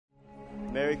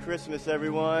Merry Christmas,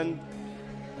 everyone.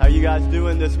 How you guys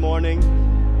doing this morning?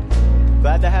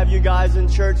 Glad to have you guys in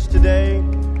church today.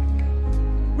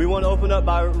 We want to open up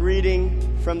by reading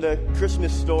from the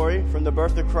Christmas story, from the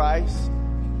birth of Christ.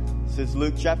 This is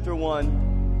Luke chapter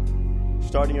 1,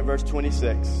 starting at verse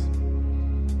 26.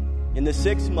 In the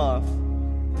 6th month,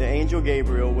 the angel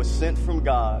Gabriel was sent from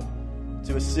God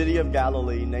to a city of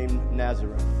Galilee named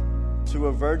Nazareth, to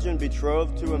a virgin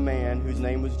betrothed to a man whose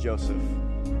name was Joseph,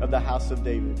 of the house of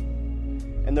David.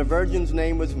 And the virgin's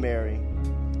name was Mary.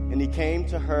 And he came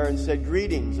to her and said,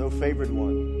 "Greetings, O favored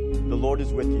one, the Lord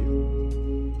is with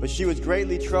you." But she was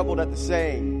greatly troubled at the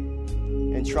saying,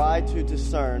 and tried to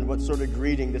discern what sort of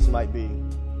greeting this might be.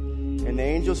 And the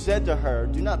angel said to her,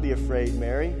 "Do not be afraid,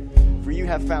 Mary, for you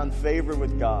have found favor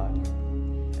with God.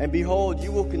 And behold,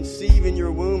 you will conceive in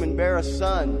your womb and bear a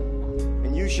son,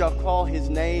 and you shall call his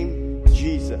name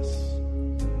Jesus.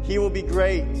 He will be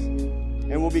great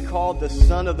and will be called the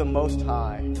Son of the Most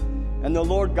High. And the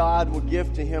Lord God will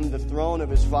give to him the throne of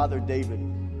his father David.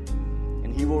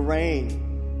 And he will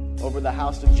reign over the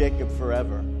house of Jacob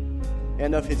forever.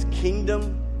 And of his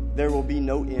kingdom there will be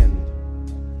no end."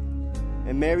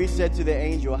 And Mary said to the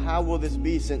angel, "How will this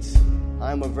be, since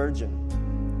I am a virgin?"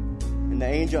 And the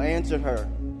angel answered her,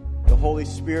 "The Holy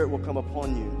Spirit will come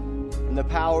upon you, and the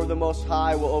power of the Most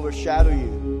High will overshadow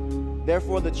you.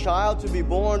 Therefore the child to be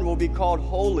born will be called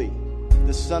Holy,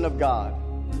 the Son of God.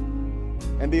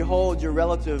 And behold, your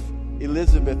relative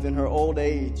Elizabeth in her old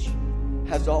age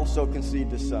has also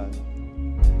conceived a son.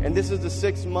 And this is the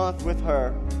 6th month with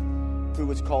her who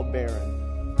was called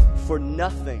barren. For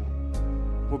nothing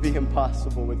will be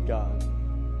impossible with God."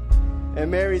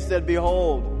 And Mary said,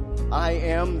 "Behold, I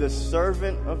am the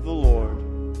servant of the Lord.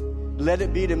 Let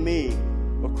it be to me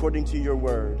according to your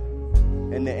word."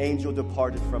 And the angel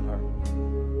departed from her.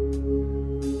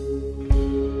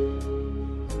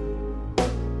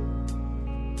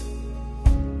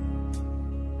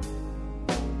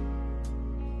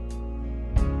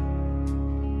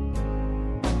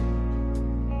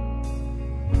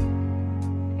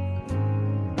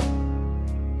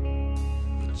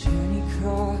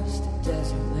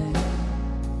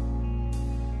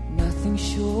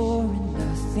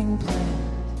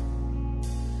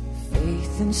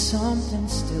 Something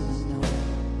still unknown,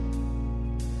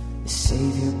 the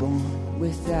Savior born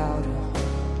without a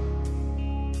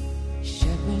home.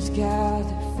 Shepherds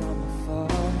gathered from afar,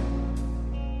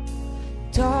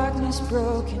 darkness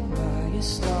broken by a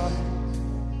star.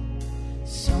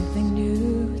 Something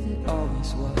new that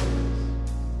always was,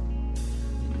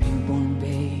 the newborn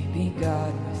baby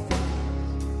God with us.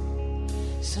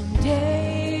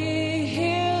 Someday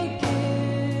he'll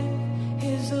give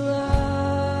his love.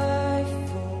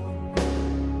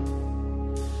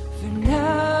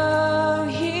 Now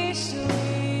he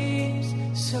sleeps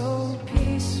so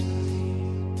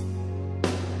peacefully.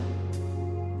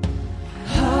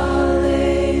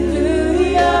 Hallelujah,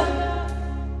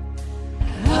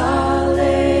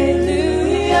 hallelujah.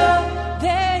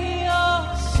 They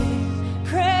all sing,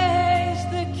 praise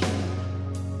the King.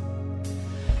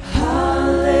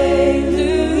 Hallelujah,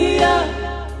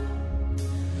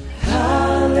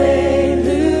 hallelujah.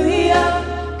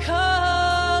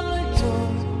 Come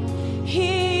adore.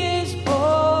 He is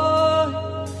born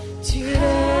today.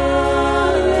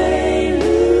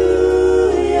 Hallelujah,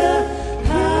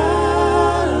 hallelujah.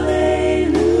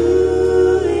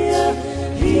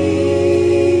 He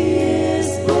is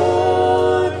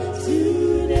born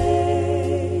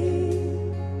today.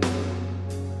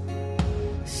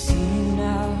 See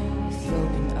now with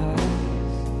open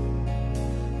eyes.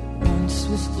 Once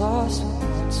was lost,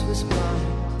 once was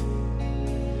blind,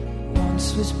 once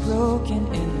was broken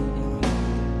in the world.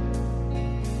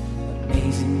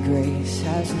 Amazing grace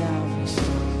has now restored.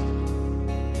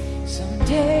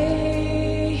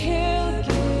 Someday he'll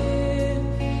give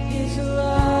his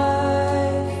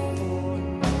life for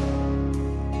me.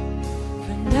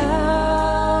 For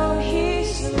now he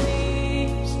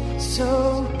sleeps so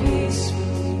peacefully.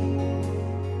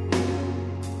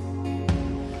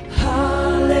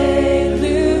 Hallelujah,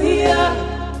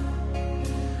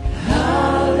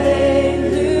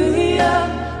 hallelujah.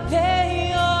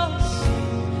 They all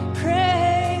sing,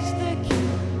 praise the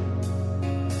King.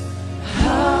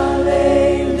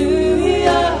 Hallelujah,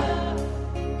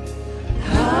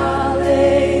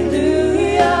 hallelujah.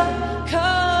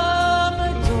 Come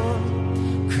adore,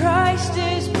 Christ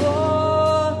is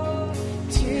born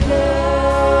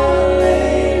today.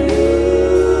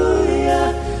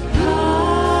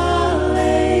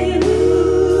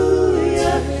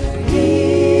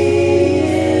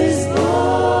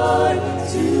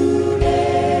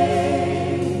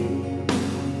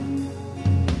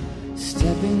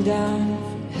 stepping down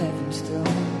from heaven's throne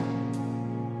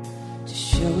to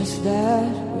show us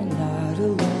that we're not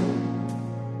alone.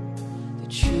 The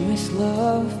truest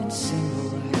love and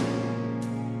single light,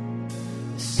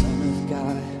 the Son of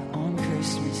God on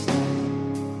Christmas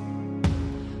night.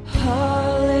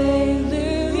 Hallelujah,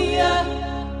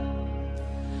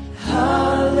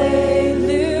 hallelujah,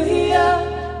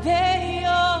 they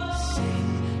all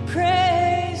sing,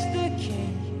 praise the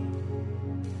King.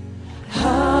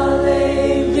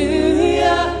 Hallelujah,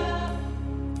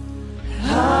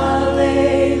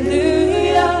 hallelujah,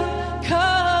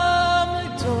 come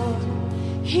adore,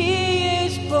 He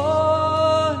is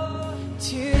born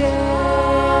today.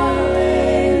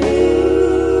 Hallelujah,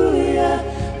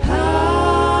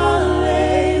 hallelujah,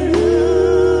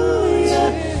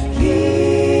 He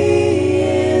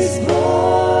is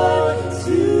born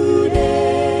today.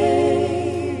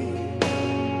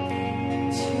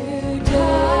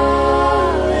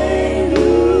 Hallelujah,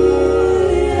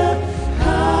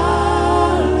 hallelujah,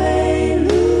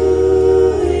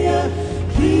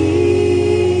 He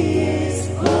is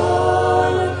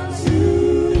born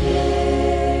today.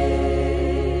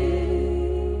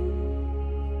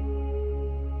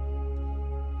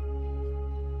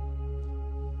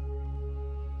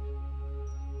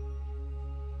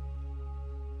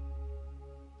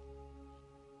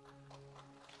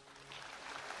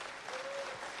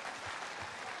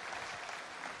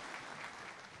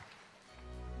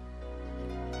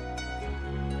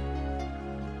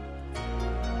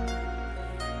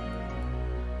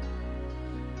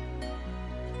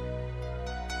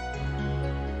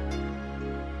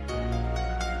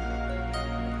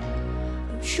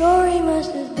 I'm sure he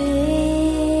must have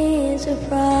been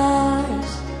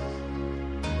surprised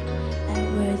at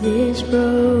where this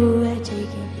road had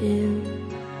taken him.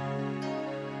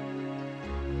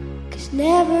 'Cause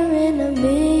never in a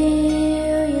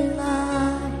million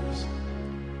lives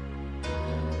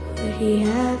would he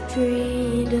have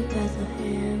dreamed of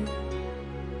Bethlehem.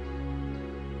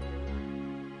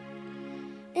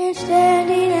 And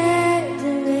standing at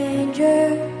the manger,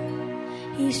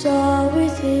 he saw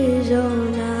with his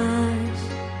own eyes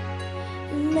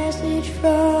a message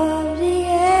from the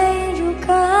angel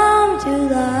come to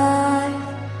life.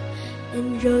 And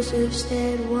Joseph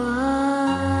said,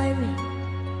 why me?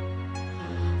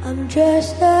 I'm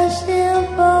just a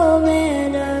simple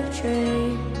man of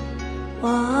trade.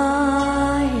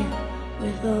 Why him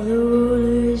with all the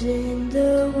rulers in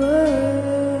the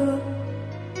world?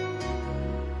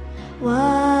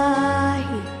 Why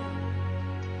him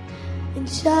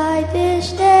inside this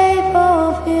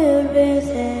stable filled with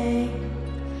hay?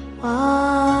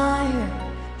 Why her?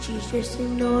 She's just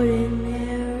an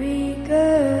ordinary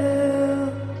girl.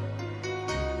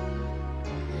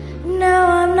 Now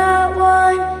I'm not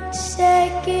one to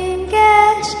second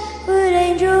guess what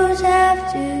angels have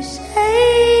to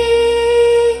say,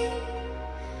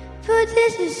 but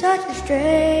this is such a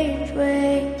strange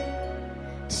way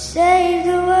to save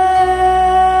the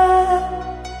world.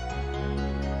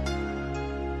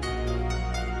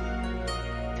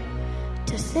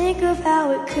 To think of how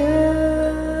it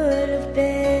could have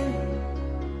been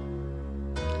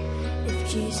if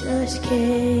Jesus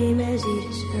came as he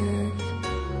deserved.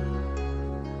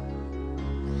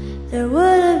 There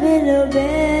would have been no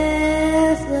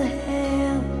Bethlehem,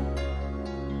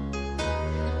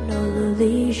 no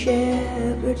lowly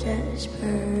shepherds at his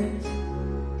birth.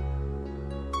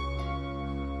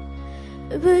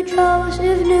 But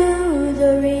Joseph knew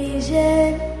the reason.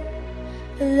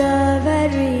 Love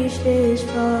had reached his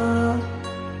fall,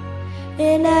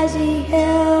 and as he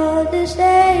held the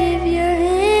Savior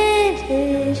in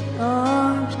his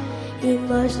arms, he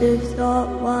must have thought,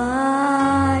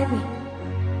 why me?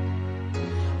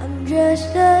 I'm just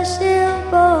a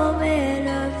simple man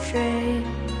of trade.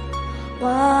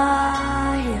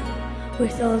 Why him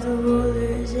with all the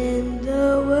rulers in the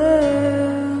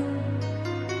world?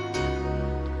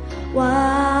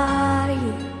 Why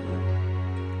him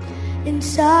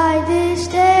inside this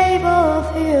stable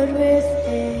filled with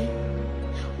hay?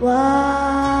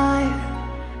 Why?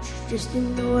 She's just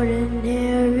an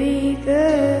ordinary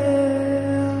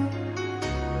girl.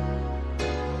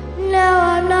 Now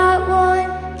I'm not one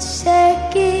to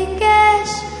second guess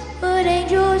what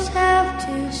angels have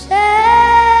to say,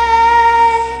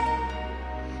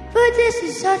 but this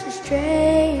is such a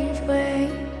strange way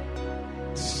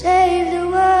to save the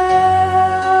world.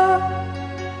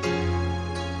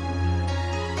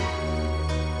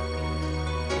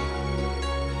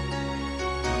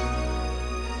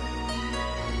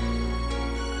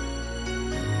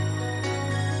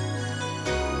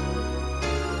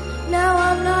 Now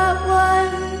I'm not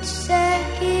one to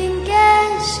second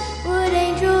guess what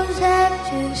angels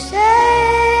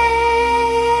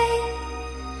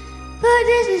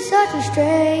such a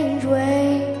strange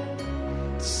way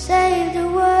to save the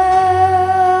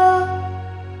world.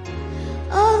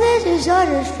 Oh, this is such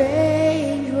a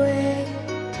strange way.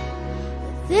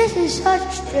 This is such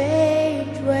a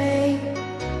strange way.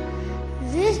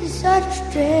 This is such a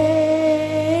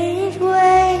strange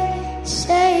way to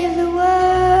save the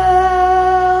world.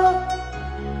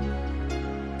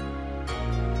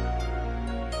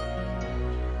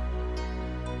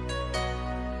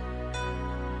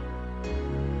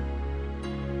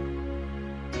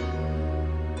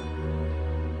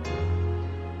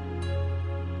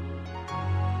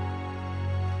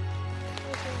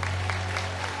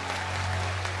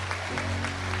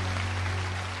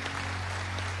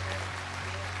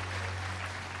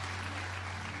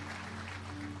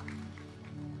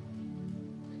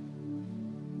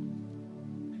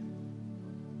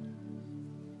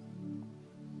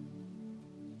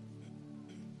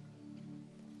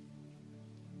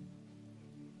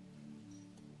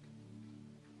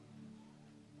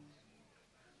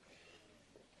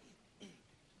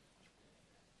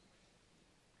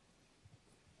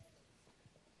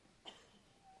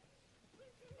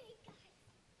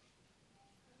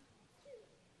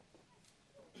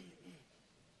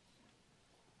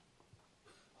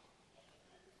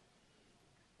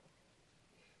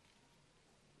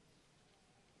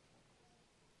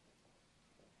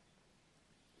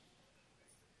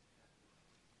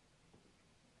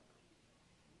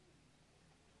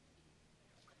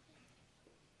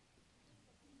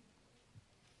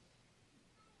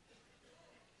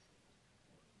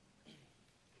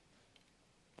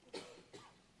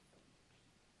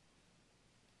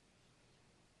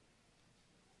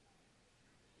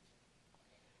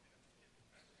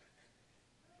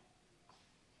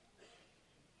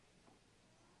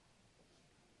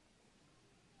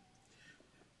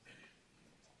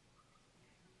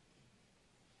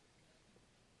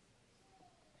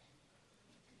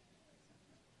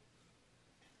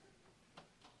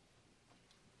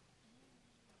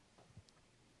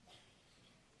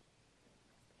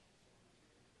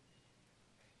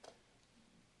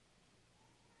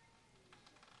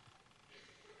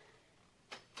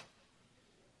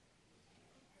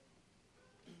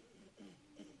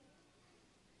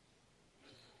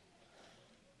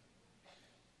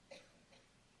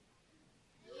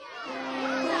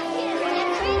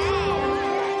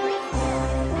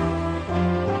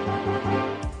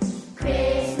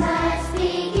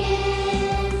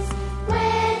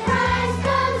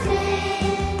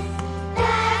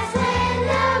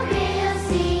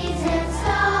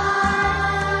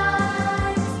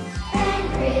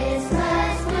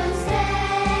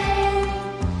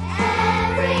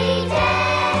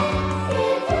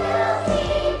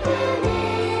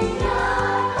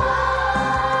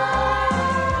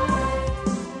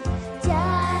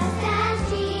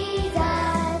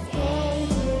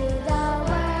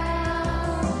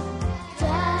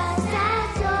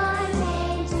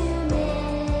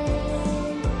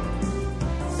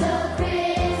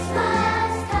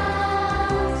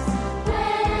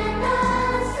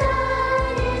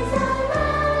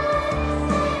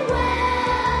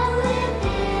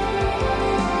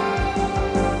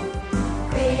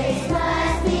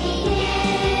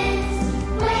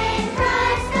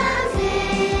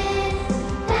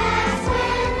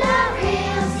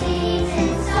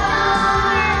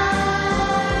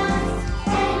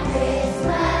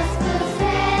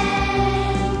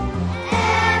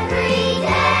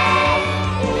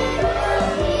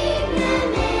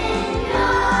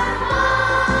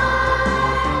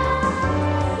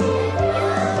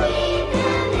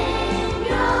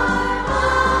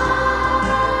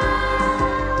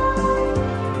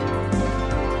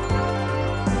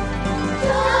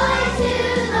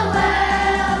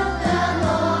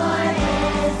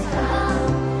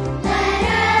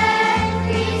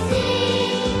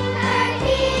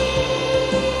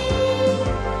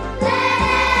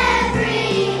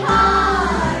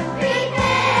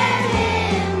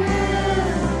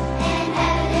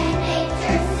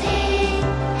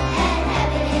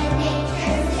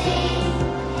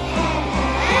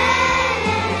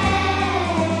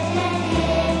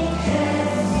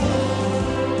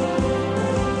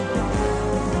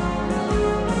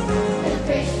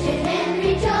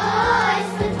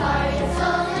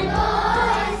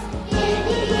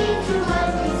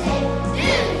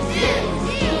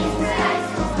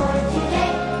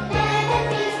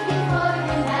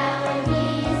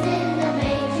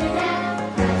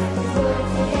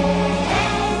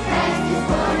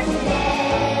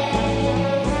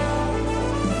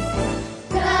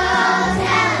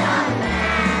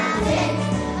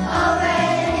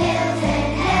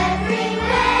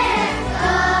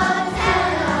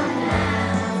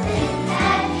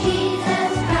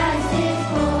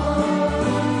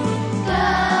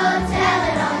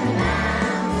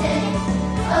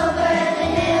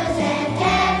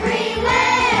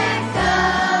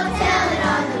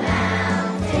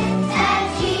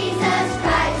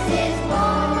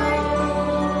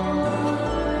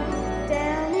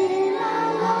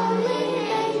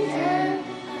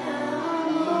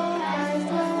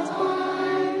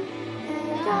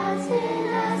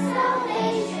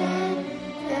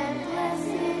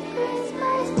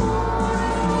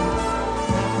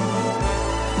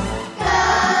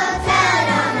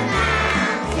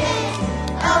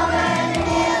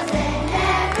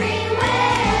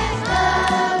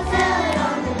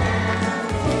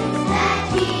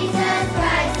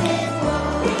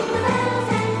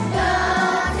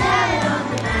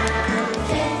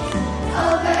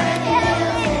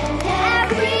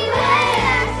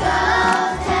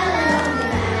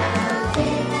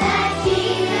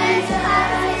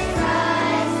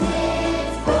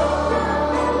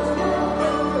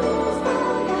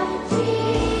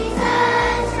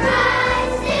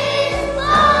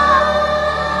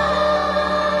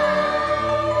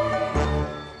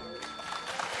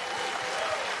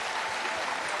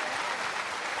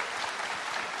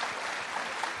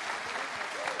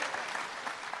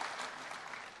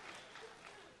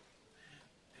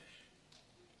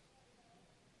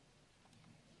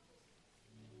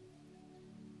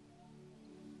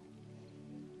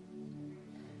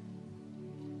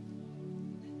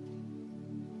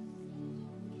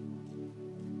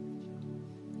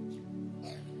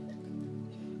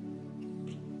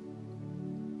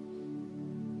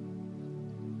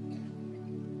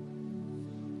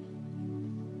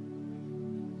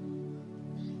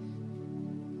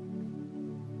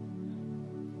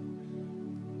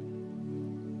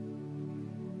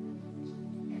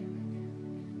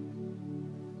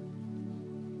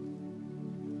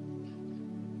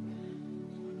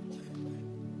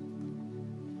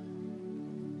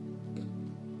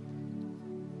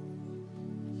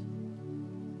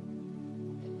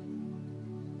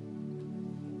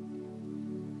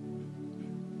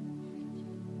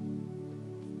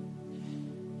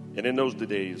 And in those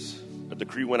days, a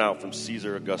decree went out from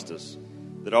Caesar Augustus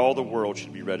that all the world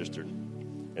should be registered.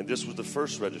 And this was the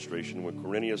first registration when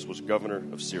Quirinius was governor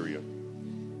of Syria.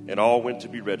 And all went to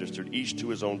be registered, each to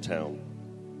his own town.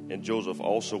 And Joseph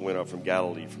also went up from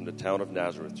Galilee, from the town of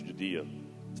Nazareth to Judea,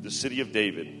 to the city of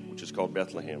David, which is called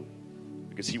Bethlehem,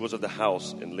 because he was of the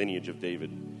house and lineage of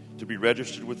David, to be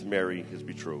registered with Mary, his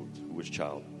betrothed, who was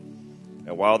child.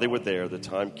 And while they were there, the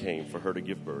time came for her to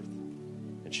give birth.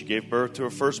 And she gave birth to her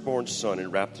firstborn son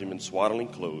and wrapped him in swaddling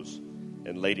clothes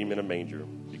and laid him in a manger,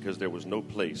 because there was no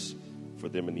place for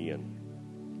them in the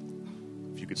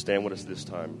inn. If you could stand with us this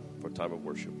time for a time of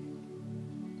worship.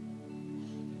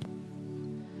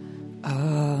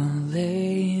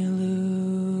 Alleluia.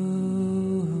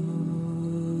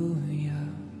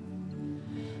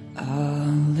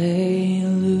 Alleluia.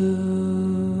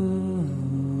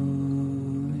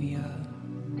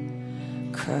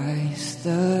 Christ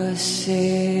the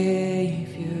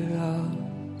Savior of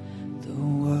the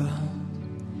world,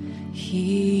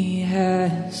 He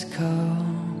has come.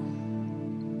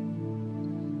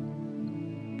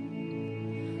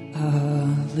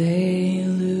 Alleluia.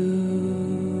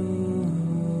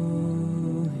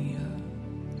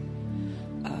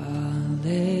 Alleluia.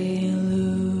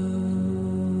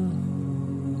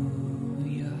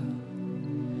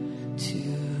 To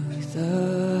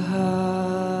the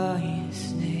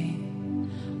highest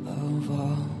name of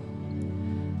all.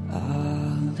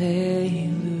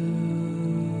 Alleluia.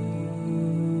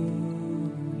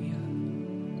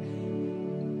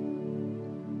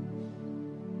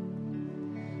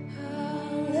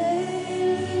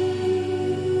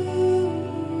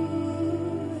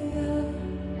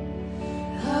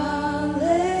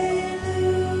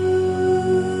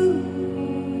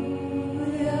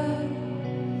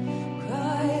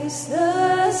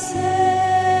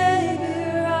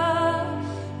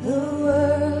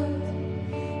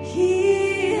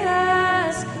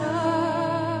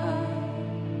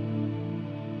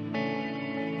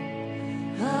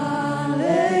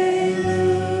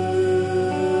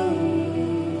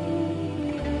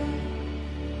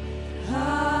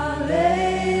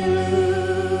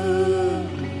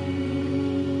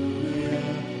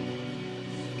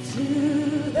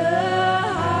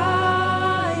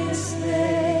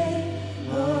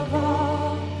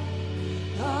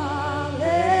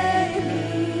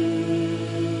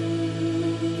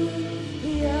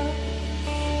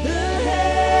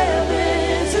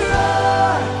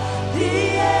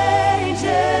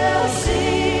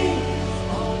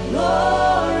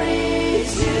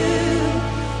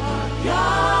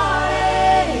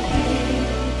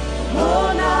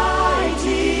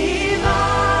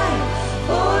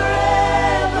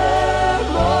 Forever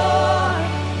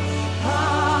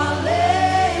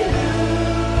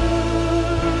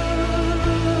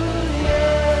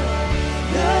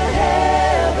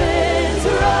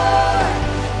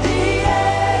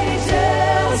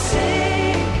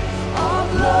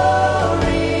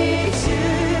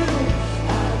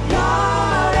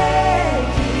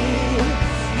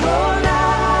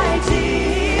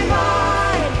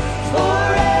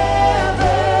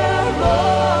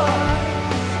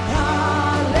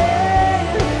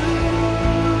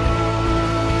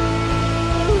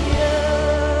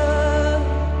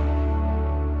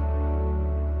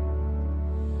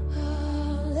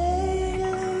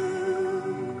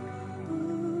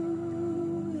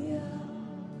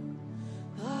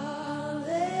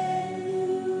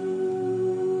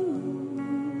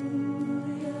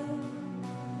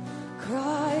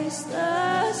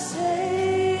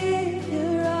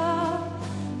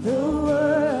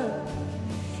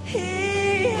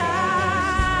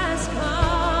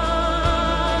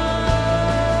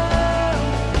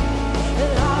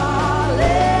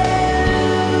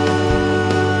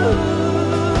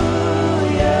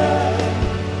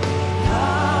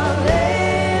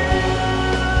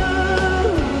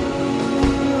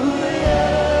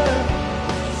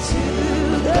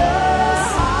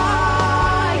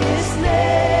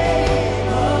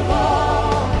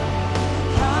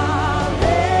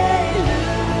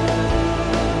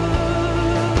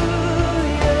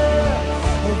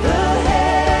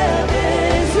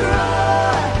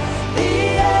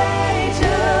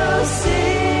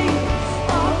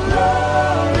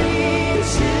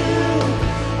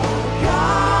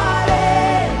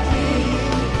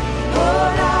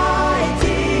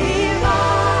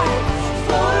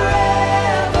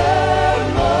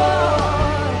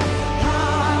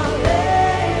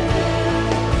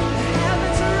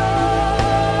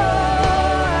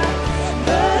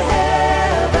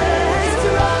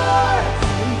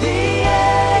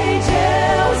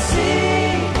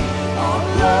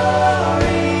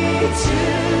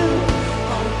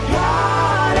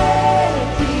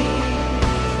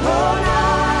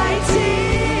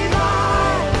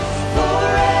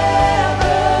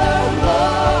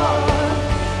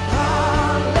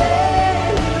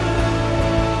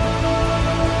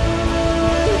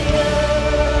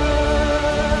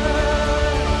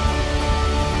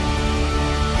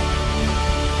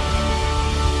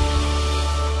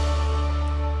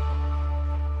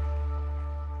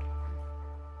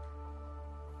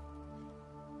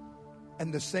In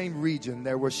the same region,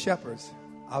 there were shepherds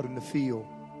out in the field,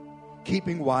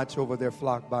 keeping watch over their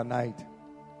flock by night.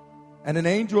 And an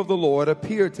angel of the Lord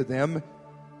appeared to them,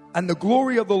 and the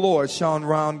glory of the Lord shone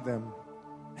round them,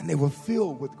 and they were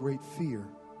filled with great fear.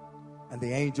 And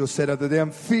the angel said unto them,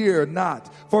 Fear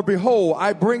not, for behold,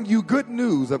 I bring you good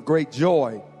news of great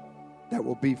joy that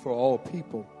will be for all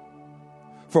people.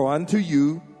 For unto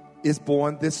you is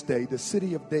born this day the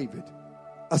city of David,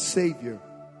 a Savior,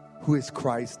 who is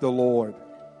Christ the Lord.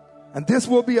 And this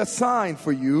will be a sign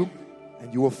for you,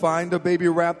 and you will find a baby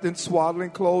wrapped in swaddling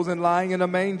clothes and lying in a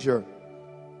manger.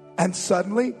 And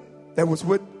suddenly there was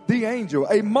with the angel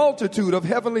a multitude of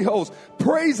heavenly hosts,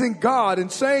 praising God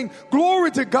and saying,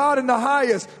 Glory to God in the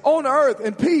highest, on earth,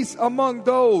 and peace among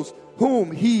those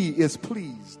whom he is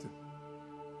pleased.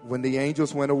 When the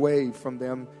angels went away from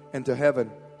them into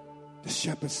heaven, the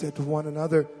shepherds said to one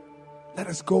another, Let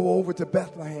us go over to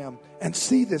Bethlehem and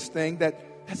see this thing that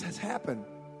has happened,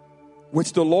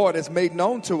 which the Lord has made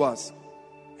known to us.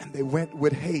 And they went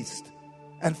with haste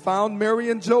and found Mary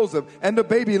and Joseph and the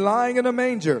baby lying in a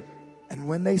manger. And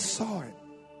when they saw it,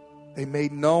 they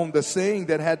made known the saying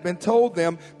that had been told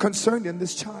them concerning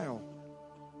this child.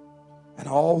 And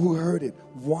all who heard it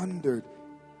wondered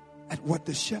at what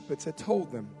the shepherds had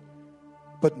told them.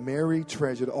 But Mary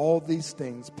treasured all these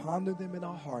things, pondered them in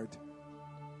her heart.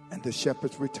 And the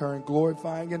shepherds returned,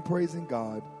 glorifying and praising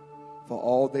God for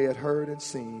all they had heard and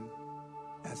seen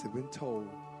as had been told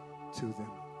to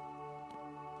them.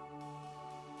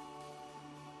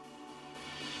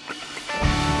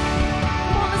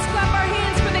 Come on, let's clap our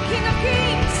hands for the King of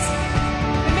Kings.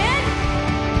 Amen.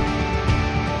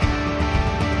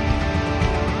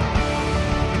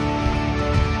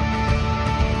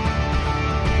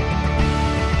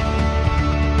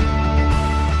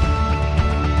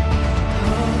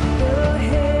 All the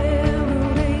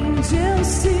herald angels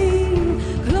sing,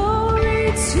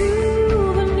 glory to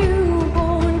the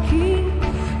newborn King.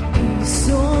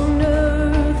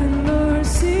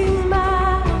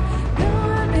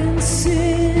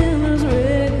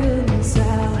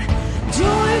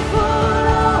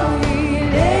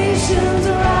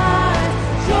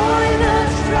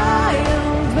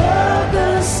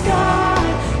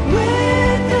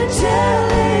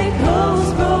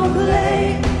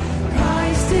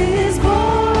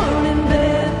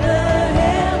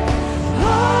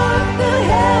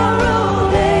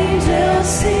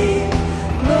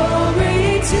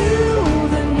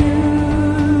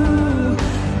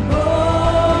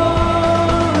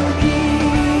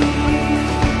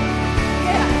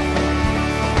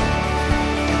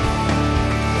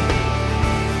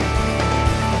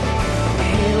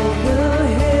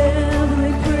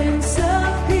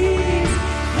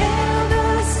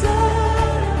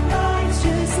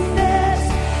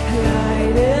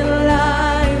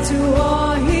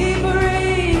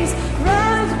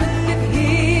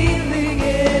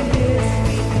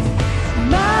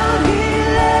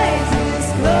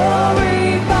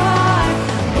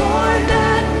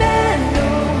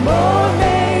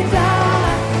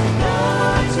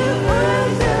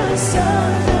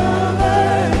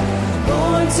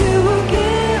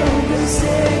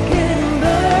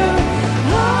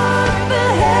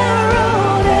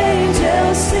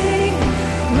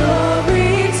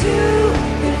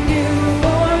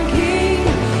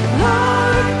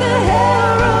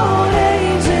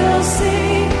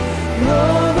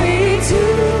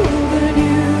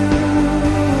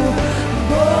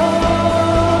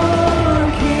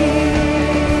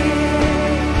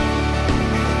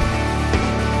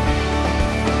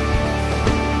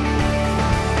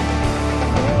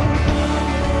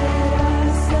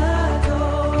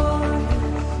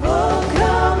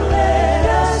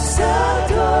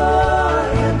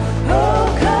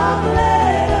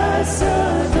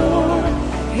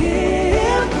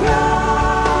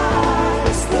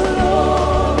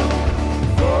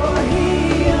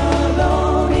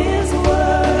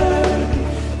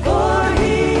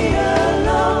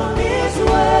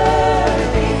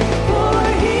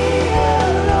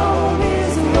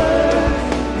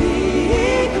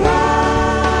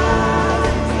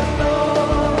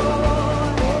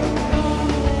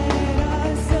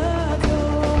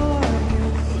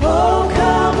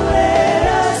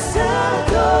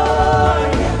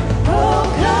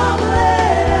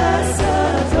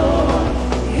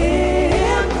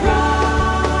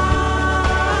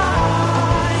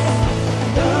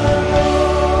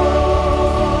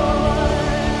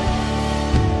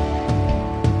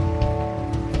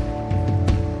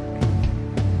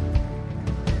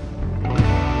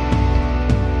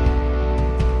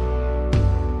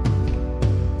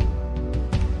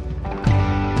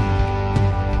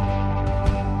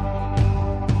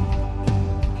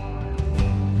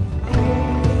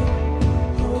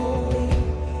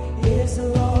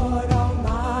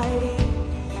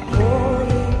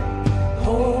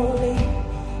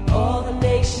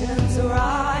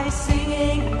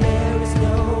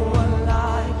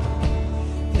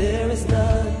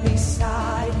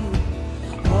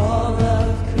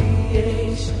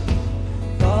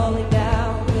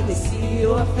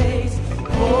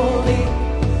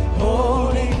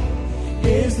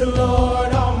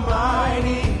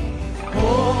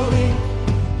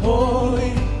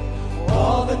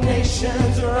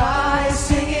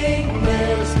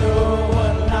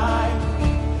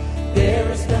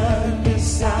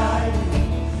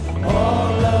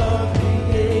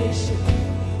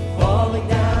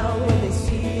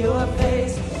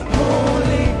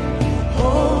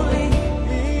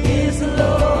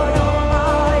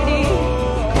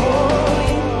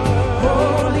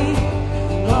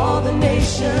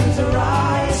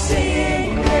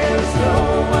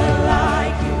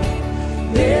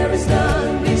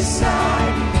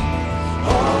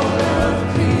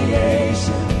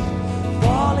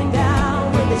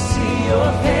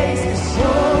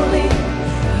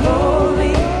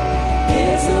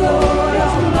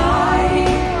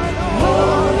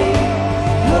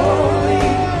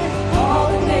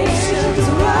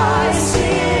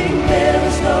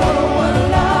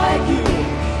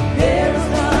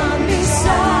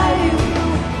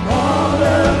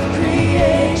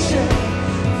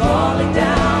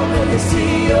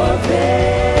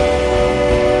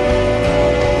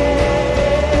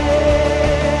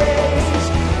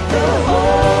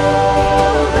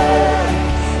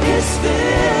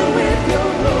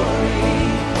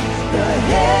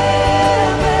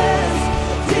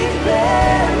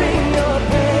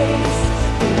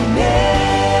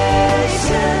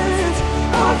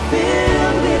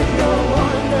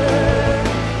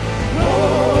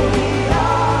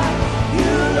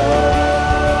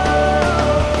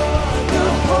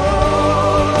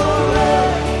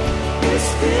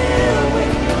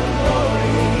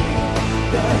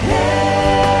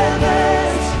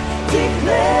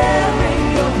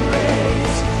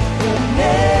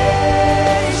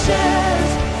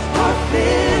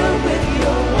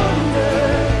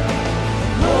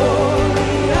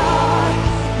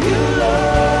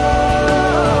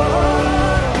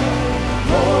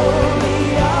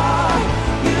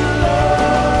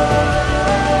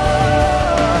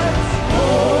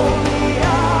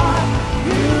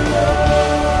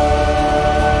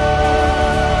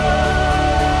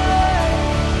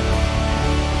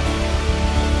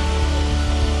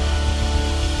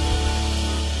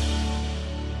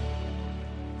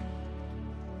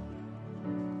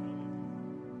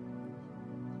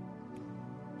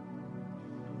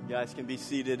 You guys can be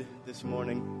seated this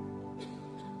morning.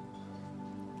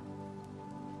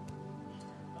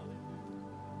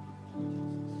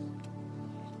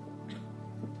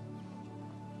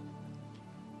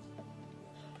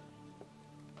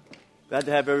 Glad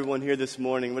to have everyone here this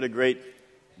morning. What a great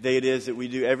day it is that we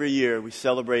do every year. We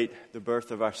celebrate the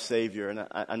birth of our Savior. And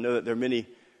I know that there are many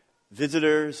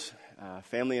visitors,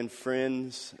 family and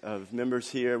friends of members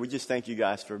here. We just thank you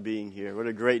guys for being here. What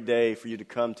a great day for you to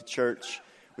come to church.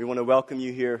 We want to welcome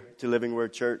you here to Living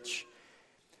Word Church.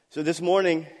 So this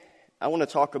morning, I want to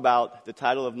talk about, the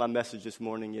title of my message this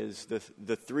morning is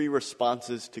the three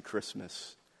responses to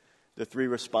Christmas. The three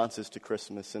responses to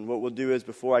Christmas. And what we'll do is,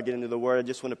 before I get into the Word, I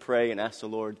just want to pray and ask the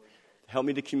Lord to help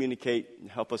me to communicate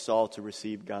and help us all to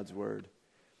receive God's Word.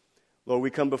 Lord,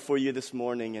 we come before you this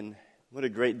morning, and what a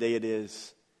great day it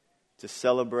is to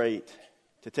celebrate,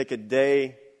 to take a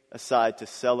day aside to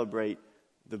celebrate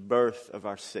the birth of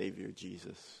our Savior,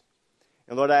 Jesus.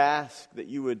 And Lord, I ask that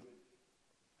you would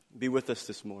be with us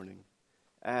this morning.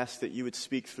 I ask that you would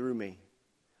speak through me.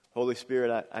 Holy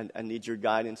Spirit, I need your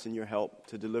guidance and your help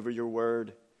to deliver your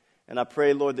word. And I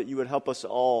pray, Lord, that you would help us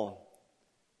all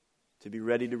to be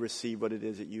ready to receive what it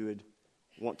is that you would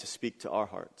want to speak to our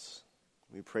hearts.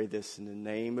 We pray this in the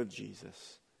name of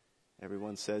Jesus.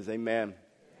 Everyone says amen.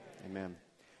 Amen.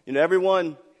 You know,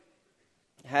 everyone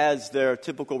has their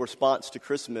typical response to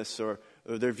Christmas or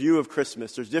their view of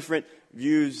Christmas. There's different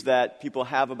views that people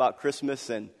have about Christmas,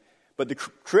 but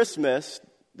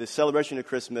the celebration of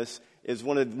Christmas is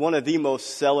one of the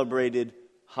most celebrated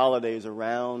holidays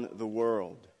around the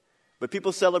world. But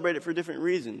people celebrate it for different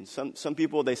reasons. Some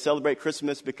people, they celebrate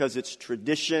Christmas because it's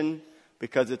tradition,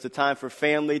 because it's a time for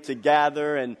family to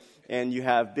gather, and you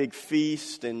have big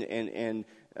feast, and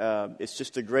it's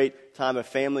just a great time of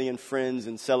family and friends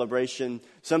and celebration.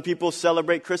 Some people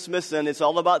celebrate Christmas and it's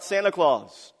all about Santa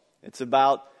Claus. It's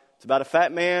about a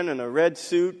fat man in a red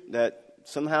suit that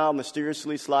somehow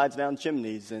mysteriously slides down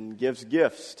chimneys and gives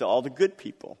gifts to all the good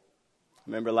people.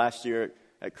 Remember last year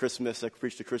at Christmas, I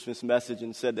preached a Christmas message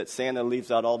and said that Santa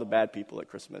leaves out all the bad people at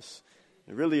Christmas.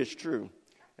 It really is true.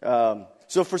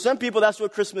 So for some people, that's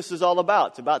what Christmas is all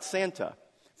about. It's about Santa.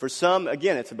 For some,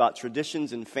 again, it's about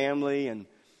traditions and family.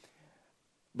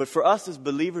 But for us as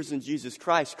believers in Jesus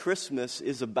Christ, Christmas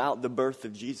is about the birth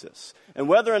of Jesus. And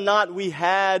whether or not we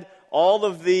had all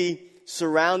of the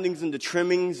surroundings and the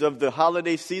trimmings of the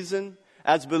holiday season,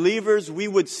 as believers, we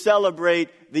would celebrate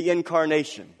the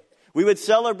incarnation. We would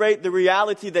celebrate the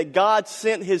reality that God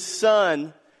sent His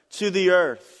Son to the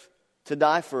earth to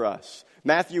die for us.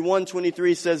 Matthew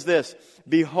 1:23 says this,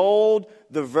 "Behold,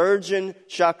 the virgin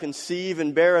shall conceive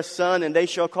and bear a son, and they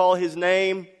shall call his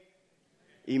name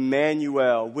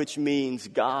Emmanuel," which means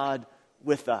God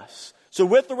with us. So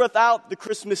with or without the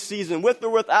Christmas season, with or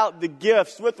without the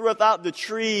gifts, with or without the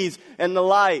trees and the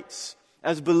lights,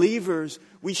 as believers,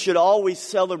 we should always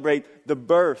celebrate the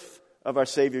birth of our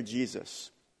Savior Jesus.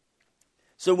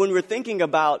 So when we're thinking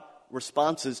about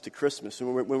responses to Christmas,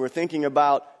 when we're thinking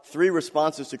about three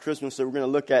responses to Christmas that we're going to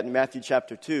look at in Matthew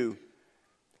chapter 2,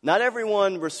 not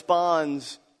everyone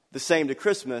responds the same to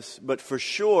Christmas, but for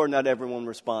sure not everyone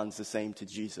responds the same to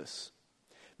Jesus.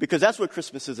 Because that's what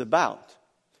Christmas is about.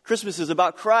 Christmas is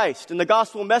about Christ, and the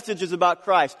gospel message is about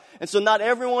Christ. And so not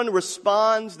everyone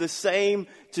responds the same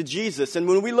to Jesus. And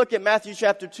when we look at Matthew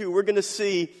chapter 2, we're going to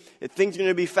see that things are going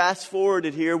to be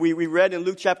fast-forwarded here. We read in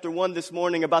Luke chapter 1 this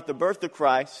morning about the birth of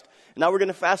Christ. And now we're going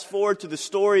to fast-forward to the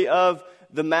story of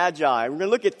the Magi. We're going to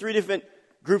look at three different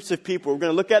groups of people. We're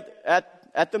going to look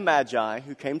at the Magi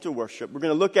who came to worship. We're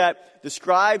going to look at the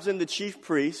scribes and the chief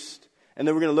priests. And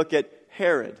then we're going to look at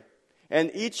Herod. And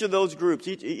each of those groups,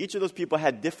 each of those people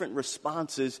had different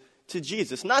responses to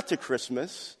Jesus. Not to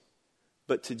Christmas,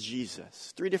 but to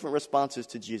Jesus. Three different responses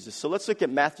to Jesus. So let's look at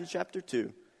Matthew chapter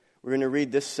 2. We're going to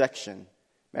read this section.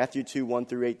 Matthew 2, 1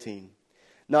 through 18.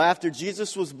 "Now after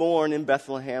Jesus was born in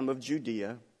Bethlehem of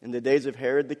Judea, in the days of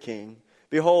Herod the king,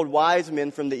 behold, wise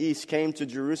men from the east came to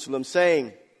Jerusalem,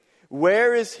 saying,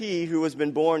 'Where is he who has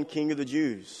been born King of the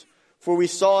Jews? For we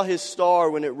saw his star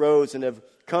when it rose and have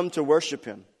come to worship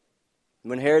him.'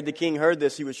 When Herod the king heard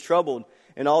this, he was troubled,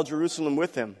 and all Jerusalem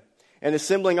with him. And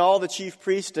assembling all the chief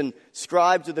priests and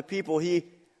scribes of the people, he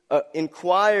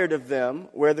inquired of them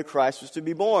where the Christ was to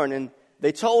be born. And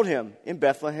they told him, 'In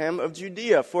Bethlehem of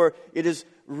Judea, for it is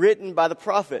written by the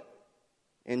prophet,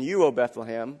 and you, O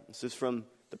Bethlehem,'" this is from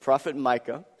the prophet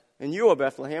Micah, "and you, O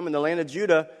Bethlehem, in the land of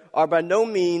Judah, are by no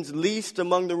means least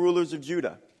among the rulers of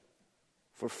Judah.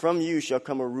 For from you shall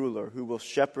come a ruler who will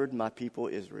shepherd my people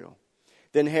Israel."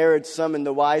 Then Herod summoned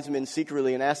the wise men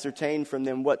secretly and ascertained from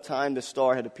them what time the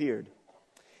star had appeared.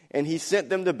 And he sent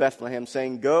them to Bethlehem,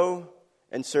 saying, "Go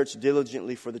and search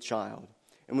diligently for the child.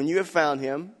 And when you have found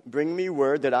him, bring me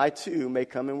word that I too may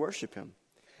come and worship him."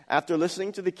 After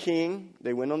listening to the king,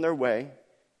 they went on their way,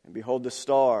 and behold, the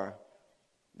star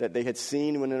that they had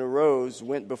seen when it arose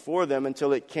went before them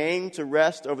until it came to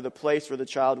rest over the place where the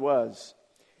child was.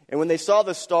 And when they saw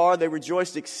the star, they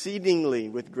rejoiced exceedingly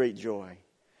with great joy.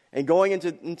 And going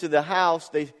into the house,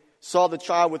 they saw the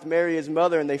child with Mary his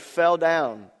mother, and they fell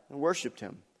down and worshipped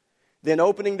him. Then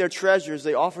opening their treasures,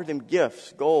 they offered him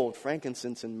gifts, gold,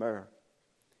 frankincense, and myrrh.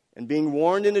 And being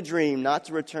warned in a dream not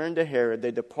to return to Herod,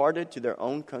 they departed to their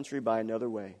own country by another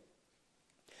way.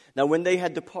 Now when they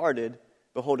had departed,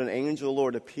 behold, an angel of the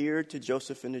Lord appeared to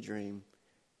Joseph in a dream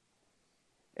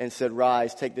and said,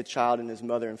 "Rise, take the child and his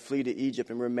mother and flee to Egypt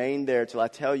and remain there till I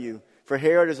tell you. For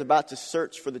Herod is about to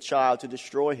search for the child to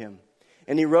destroy him."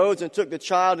 And he rose and took the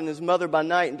child and his mother by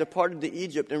night and departed to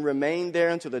Egypt and remained there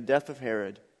until the death of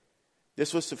Herod.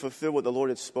 This was to fulfill what the Lord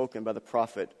had spoken by the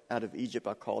prophet, "Out of Egypt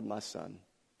I called my son."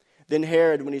 Then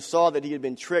Herod, when he saw that he had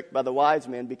been tricked by the wise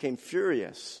men, became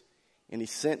furious, and he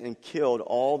sent and killed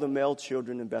all the male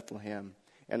children in Bethlehem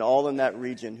and all in that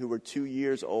region who were 2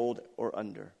 years old or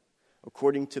under,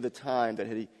 according to the time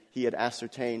that he had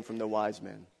ascertained from the wise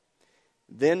men.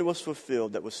 Then was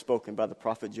fulfilled that was spoken by the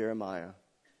prophet Jeremiah.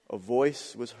 A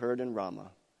voice was heard in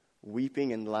Ramah,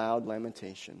 weeping and loud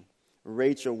lamentation,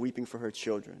 Rachel weeping for her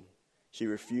children. She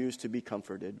refused to be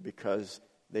comforted because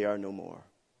they are no more.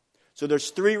 So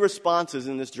there's 3 responses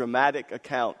in this dramatic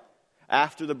account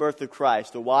after the birth of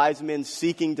Christ. The wise men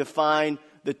seeking to find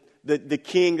the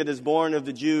king that is born of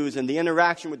the Jews, and the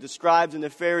interaction with the scribes and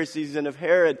the Pharisees and of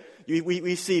Herod.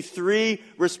 We see 3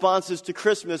 responses to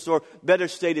Christmas, or better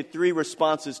stated, 3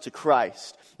 responses to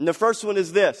Christ. And the first one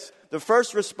is this. The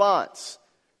first response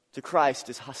to Christ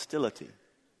is hostility.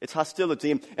 It's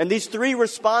hostility. And these 3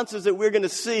 responses that we're going to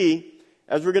see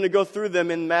as we're going to go through them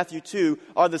in Matthew 2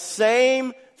 are the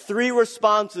same 3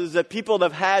 responses that people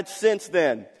have had since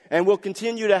then and will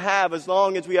continue to have as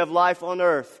long as we have life on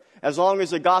earth. As long as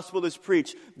the gospel is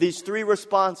preached, these 3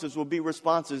 responses will be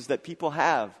responses that people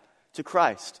have to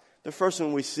Christ. The first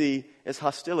one we see is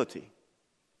hostility.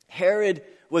 Herod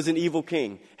was an evil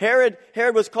king. Herod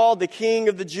was called the king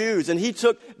of the Jews, and he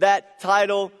took that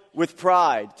title with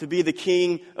pride, to be the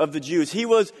king of the Jews. He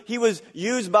was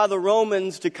used by the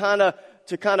Romans to kind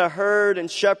of herd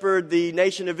and shepherd the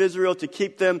nation of Israel, to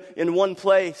keep them in one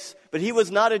place. But he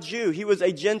was not a Jew. He was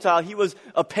a Gentile. He was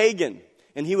a pagan.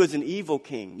 And he was an evil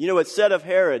king. You know, it's said of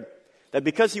Herod that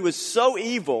because he was so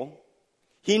evil,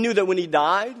 he knew that when he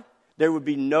died, there would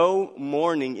be no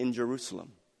mourning in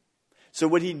Jerusalem. So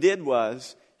what he did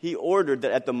was, he ordered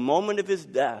that at the moment of his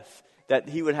death, that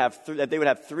they would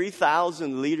have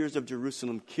 3,000 leaders of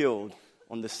Jerusalem killed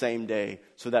on the same day,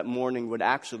 so that mourning would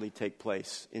actually take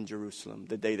place in Jerusalem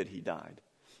the day that he died.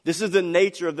 This is the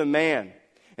nature of the man.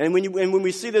 And when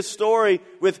we see this story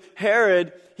with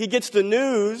Herod, he gets the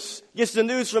news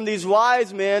from these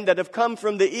wise men that have come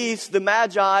from the east, the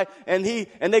Magi, and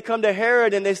they come to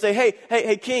Herod and they say,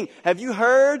 hey, king, have you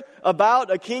heard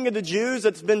about a king of the Jews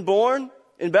that's been born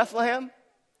in Bethlehem?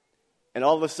 And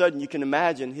all of a sudden, you can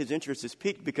imagine his interest is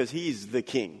piqued because he's the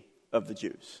king of the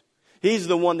Jews. He's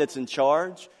the one that's in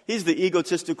charge. He's the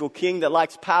egotistical king that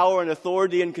likes power and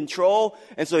authority and control.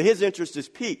 And so his interest is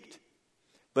piqued.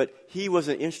 But he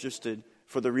wasn't interested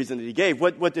for the reason that he gave.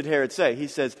 What did Herod say? He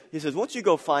says, won't you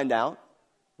go find out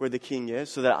where the king is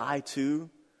so that I too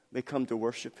may come to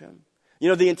worship him? You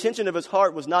know, the intention of his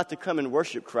heart was not to come and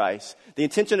worship Christ. The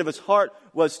intention of his heart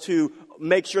was to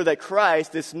make sure that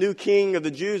Christ, this new king of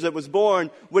the Jews that was born,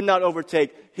 would not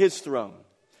overtake his throne.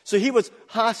 So he was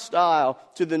hostile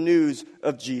to the news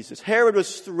of Jesus. Herod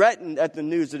was threatened at the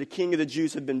news that a king of the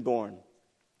Jews had been born.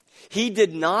 He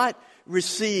did not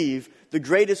receive the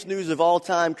greatest news of all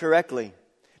time correctly,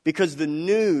 because the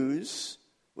news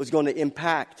was going to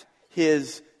impact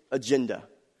his agenda.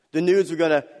 The news was going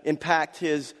to impact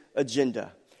his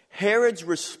agenda. Herod's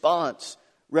response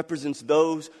represents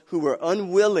those who were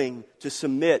unwilling to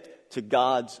submit to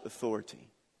God's authority.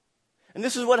 And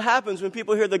this is what happens when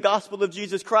people hear the gospel of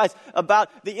Jesus Christ,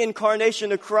 about the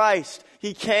incarnation of Christ.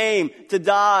 He came to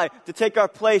die, to take our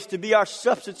place, to be our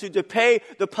substitute, to pay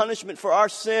the punishment for our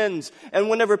sins. And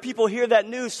whenever people hear that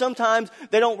news, sometimes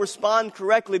they don't respond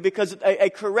correctly, because a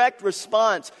correct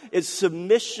response is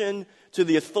submission to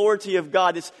the authority of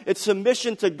God. It's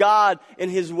submission to God in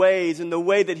His ways, in the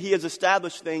way that He has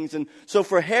established things. And so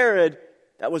for Herod,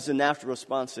 that was the natural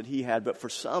response that he had. But for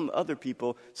some other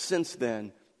people since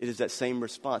then, it is that same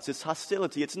response. It's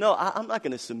hostility. It's no, I'm not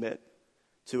going to submit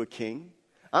to a king.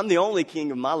 I'm the only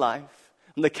king of my life.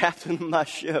 I'm the captain of my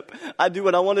ship. I do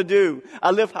what I want to do.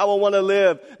 I live how I want to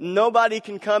live. Nobody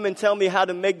can come and tell me how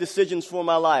to make decisions for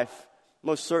my life.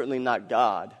 Most certainly not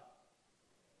God.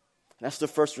 That's the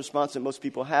first response that most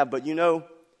people have. But you know,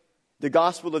 the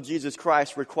gospel of Jesus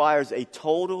Christ requires a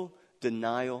total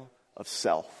denial of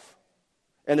self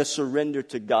and a surrender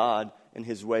to God and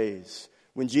his ways.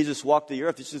 When Jesus walked the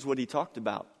earth, this is what he talked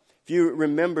about. If you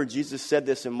remember, Jesus said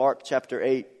this in Mark chapter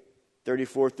 8,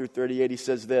 34 through 38. He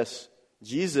says this.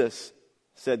 Jesus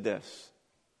said this.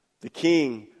 The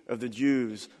King of the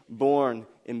Jews, born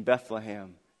in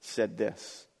Bethlehem, said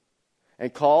this.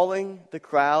 And calling the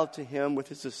crowd to him with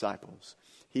his disciples,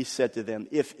 he said to them,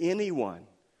 if anyone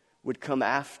would come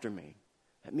after me,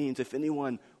 that means if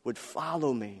anyone would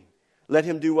follow me, let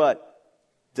him do what?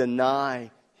 Deny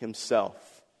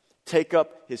himself. Take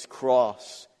up his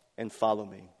cross and follow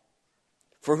me.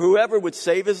 For whoever would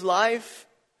save his life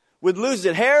would lose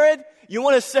it. Herod, you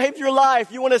want to save your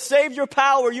life. You want to save your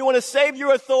power. You want to save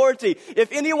your authority.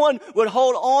 If anyone would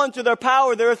hold on to their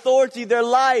power, their authority, their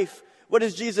life, what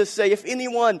does Jesus say? If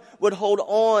anyone would hold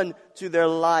on to their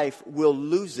life, will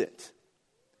lose it.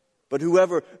 But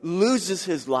whoever loses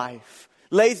his life,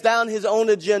 lays down his own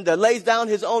agenda, lays down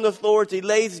his own authority,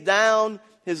 lays down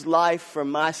his life for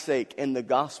my sake and the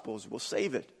gospel's, will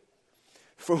save it.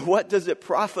 For what does it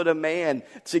profit a man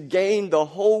to gain the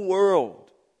whole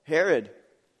world? Herod,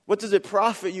 what does it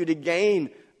profit you to gain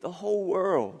the whole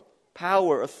world,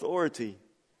 power, authority,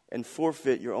 and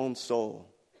forfeit your own soul?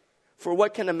 For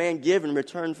what can a man give in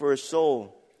return for his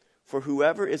soul? For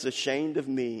whoever is ashamed of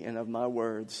me and of my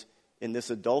words in this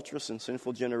adulterous and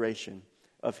sinful generation,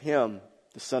 of him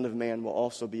the Son of Man will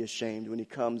also be ashamed when he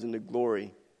comes in the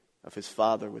glory of his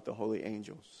Father with the holy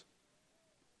angels.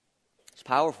 It's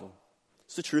powerful.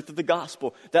 It's the truth of the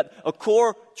gospel. That a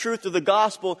core truth of the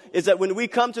gospel is that when we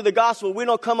come to the gospel, we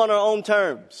don't come on our own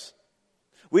terms.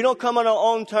 We don't come on our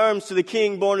own terms to the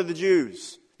King born of the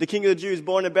Jews. The King of the Jews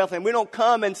born in Bethlehem. We don't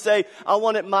come and say, I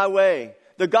want it my way.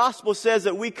 The gospel says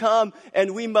that we come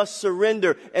and we must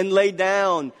surrender and lay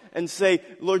down and say,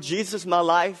 Lord Jesus, my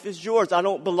life is yours. I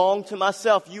don't belong to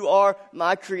myself. You are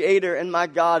my creator and my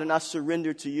God, and I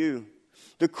surrender to you.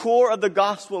 The core of the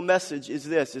gospel message is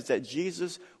this, is that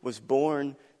Jesus was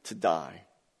born to die,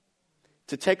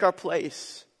 to take our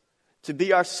place, to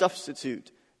be our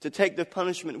substitute, to take the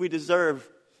punishment we deserve.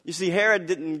 You see, Herod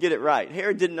didn't get it right.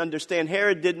 Herod didn't understand.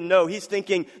 Herod didn't know. He's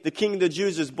thinking the King of the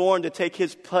Jews is born to take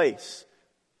his place.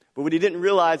 But what he didn't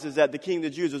realize is that the King of the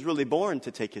Jews was really born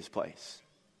to take his place,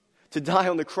 to die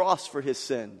on the cross for his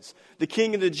sins. The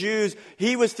King of the Jews,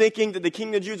 he was thinking that the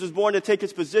King of the Jews was born to take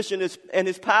his position and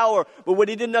his power. But what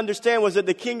he didn't understand was that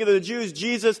the King of the Jews,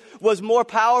 Jesus, was more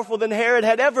powerful than Herod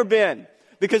had ever been,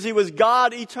 because he was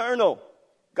God eternal,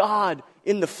 God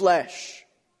in the flesh.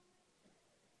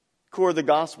 Core of the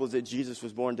gospel is that Jesus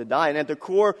was born to die. And at the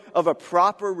core of a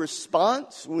proper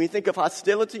response, when we think of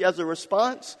hostility as a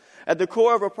response, at the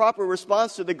core of a proper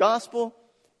response to the gospel,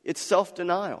 it's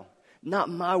self-denial. Not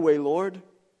my way, Lord.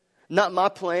 Not my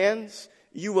plans.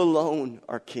 You alone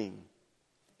are king.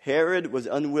 Herod was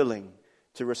unwilling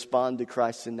to respond to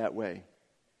Christ in that way.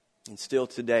 And still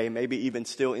today, maybe even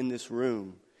still in this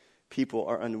room, people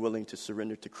are unwilling to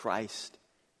surrender to Christ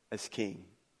as king.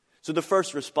 So the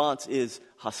first response is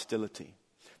hostility.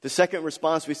 The second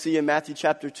response we see in Matthew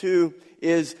chapter 2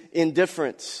 is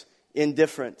indifference.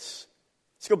 Indifference.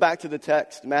 Let's go back to the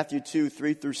text, Matthew 2,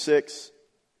 3 through 6.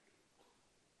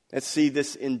 Let's see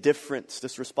this indifference,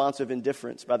 this response of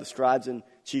indifference by the scribes and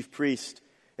chief priests.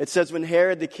 It says, when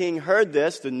Herod the king heard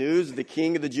this, the news of the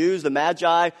King of the Jews, the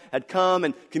Magi had come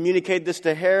and communicated this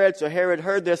to Herod. So Herod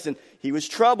heard this and he was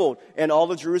troubled, and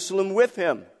all of Jerusalem with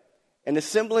him. And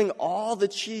assembling all the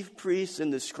chief priests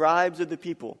and the scribes of the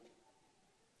people,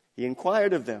 he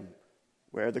inquired of them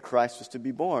where the Christ was to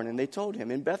be born. And they told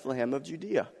him, in Bethlehem of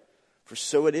Judea. For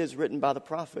so it is written by the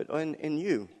prophet, and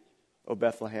you, O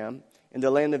Bethlehem, in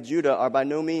the land of Judah, are by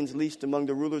no means least among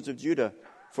the rulers of Judah.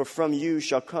 For from you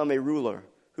shall come a ruler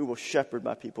who will shepherd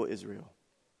my people Israel.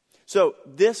 So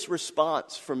this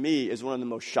response for me is one of the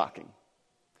most shocking.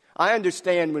 I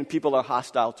understand when people are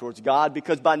hostile towards God,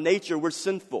 because by nature we're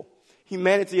sinful.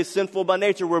 Humanity is sinful by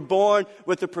nature. We're born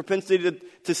with a propensity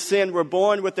to sin. We're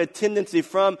born with a tendency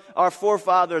from our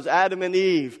forefathers, Adam and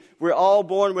Eve. We're all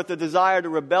born with a desire to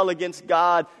rebel against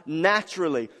God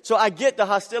naturally. So I get the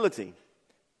hostility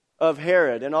of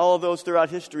Herod and all of those throughout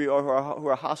history who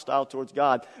are hostile towards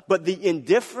God. But the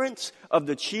indifference of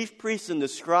the chief priests and the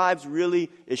scribes really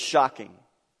is shocking.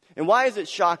 And why is it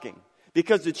shocking?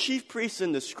 Because the chief priests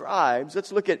and the scribes,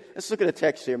 let's look at a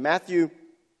text here. Matthew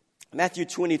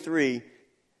 23,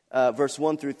 verse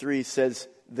 1 through 3 says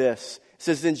this. It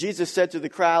says, then Jesus said to the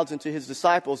crowds and to his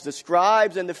disciples, the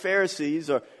scribes and the Pharisees,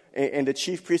 and the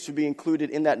chief priests would be included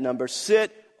in that number,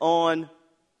 sit on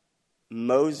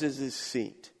Moses'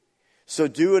 seat. So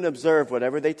do and observe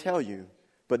whatever they tell you,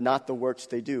 but not the works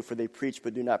they do, for they preach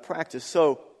but do not practice.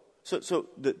 So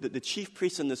the chief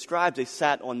priests and the scribes, they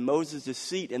sat on Moses'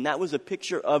 seat, and that was a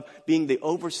picture of being the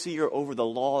overseer over the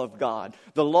law of God.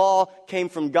 The law came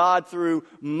from God through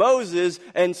Moses,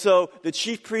 and so the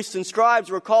chief priests and scribes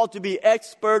were called to be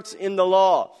experts in the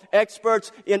law,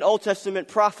 experts in Old Testament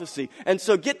prophecy. And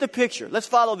so get the picture. Let's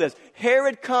follow this.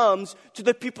 Herod comes to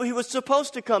the people he was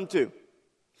supposed to come to.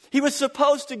 He was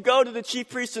supposed to go to the chief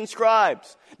priests and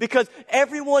scribes because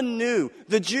everyone knew,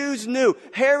 the Jews knew,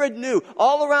 Herod knew,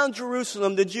 all around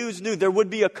Jerusalem the Jews knew there would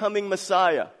be a coming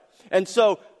Messiah. And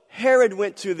so Herod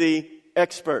went to the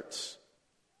experts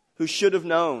who should have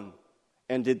known.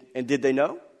 And did they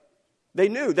know? They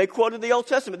knew. They quoted the Old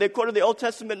Testament. They quoted the Old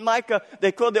Testament Micah.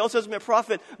 They quoted the Old Testament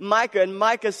prophet Micah. And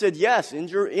Micah said, yes,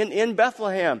 in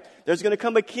Bethlehem, there's going to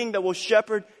come a king that will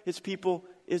shepherd his people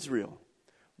Israel.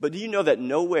 But do you know that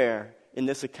nowhere in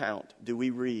this account do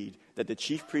we read that the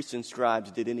chief priests and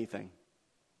scribes did anything?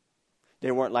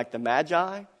 They weren't like the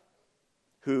Magi,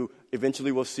 who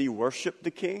eventually we'll see worship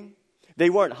the king. They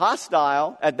weren't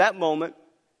hostile at that moment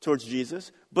towards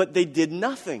Jesus, but they did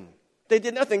nothing. They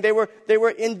did nothing. They were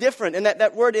indifferent. And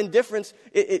that word indifference,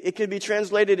 it can be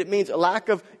translated, it means a lack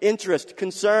of interest,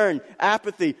 concern,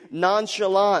 apathy,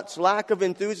 nonchalance, lack of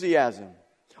enthusiasm.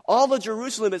 All of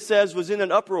Jerusalem, it says, was in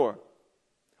an uproar.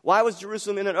 Why was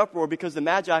Jerusalem in an uproar? Because the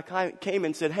Magi came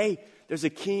and said, hey, there's a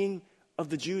king of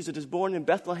the Jews that is born in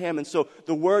Bethlehem. And so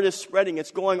the word is spreading. It's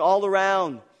going all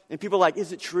around. And people are like,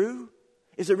 is it true?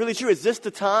 Is it really true? Is this the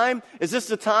time? Is this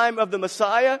the time of the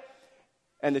Messiah?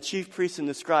 And the chief priests and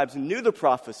the scribes knew the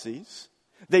prophecies.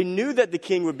 They knew that the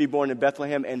king would be born in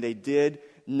Bethlehem, and they did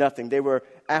nothing. They were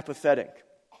apathetic.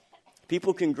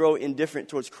 People can grow indifferent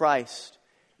towards Christ.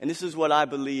 And this is what I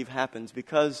believe happens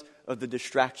because of the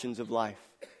distractions of life.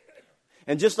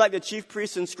 And just like the chief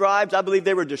priests and scribes, I believe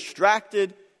they were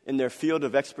distracted in their field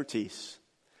of expertise.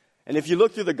 And if you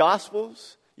look through the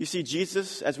Gospels, you see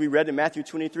Jesus, as we read in Matthew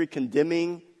 23,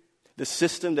 condemning the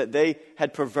system that they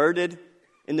had perverted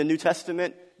in the New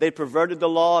Testament. They perverted the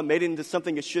law, made it into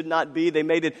something it should not be. They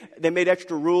made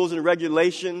extra rules and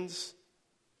regulations.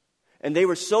 And they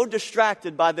were so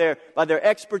distracted by their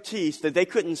expertise that they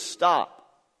couldn't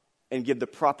stop and give the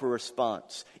proper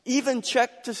response. Even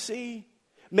check to see.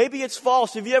 Maybe it's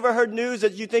false. Have you ever heard news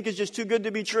that you think is just too good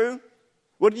to be true?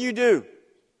 What do?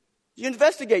 You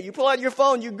investigate. You pull out your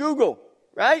phone, you Google,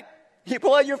 right? You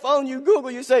pull out your phone, you Google,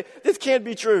 you say, this can't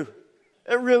be true.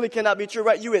 It really cannot be true,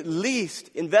 right? You at least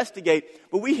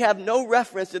investigate, but we have no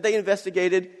reference that they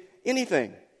investigated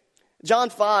anything. John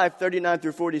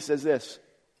 5:39-40 says this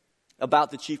about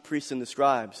the chief priests and the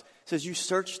scribes. It says, you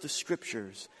search the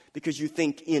scriptures because you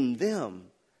think in them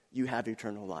you have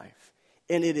eternal life.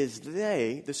 And it is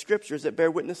they, the scriptures, that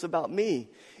bear witness about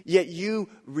me. Yet you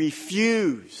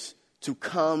refuse to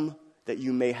come that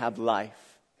you may have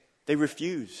life. They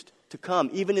refused to come.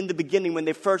 Even in the beginning, when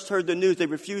they first heard the news, they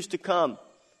refused to come.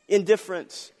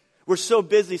 Indifference. We're so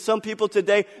busy. Some people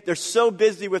today, they're so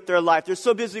busy with their life. They're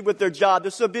so busy with their job.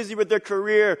 They're so busy with their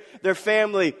career, their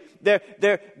family, their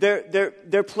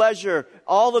pleasure.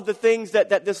 All of the things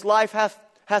that this life has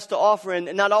to offer,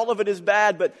 and not all of it is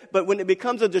bad, but when it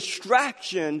becomes a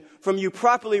distraction from you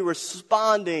properly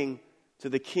responding to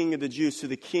the King of the Jews, to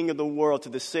the King of the world, to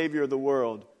the Savior of the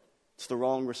world, it's the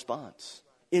wrong response.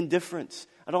 Indifference.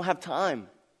 I don't have time.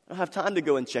 I don't have time to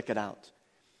go and check it out.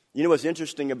 You know what's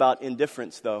interesting about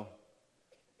indifference, though?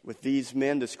 With these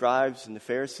men, the scribes and the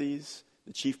Pharisees,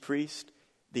 the chief priest,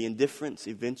 the indifference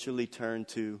eventually turned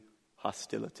to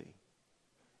hostility.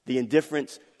 The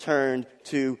indifference turned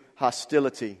to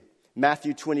hostility.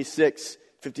 Matthew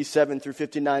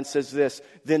 26:57-59 says this,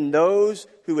 then those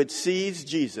who had seized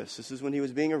Jesus, this is when he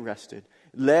was being arrested,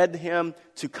 led him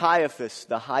to Caiaphas,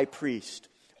 the high priest,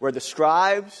 where the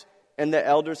scribes and the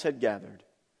elders had gathered.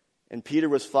 And Peter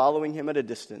was following him at a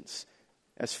distance,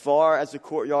 as far as the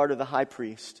courtyard of the high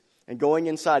priest. And going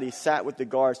inside, he sat with the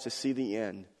guards to see the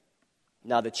end.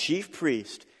 Now the chief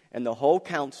priest and the whole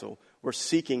council were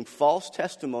seeking false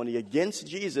testimony against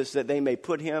Jesus that they may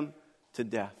put him to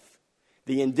death.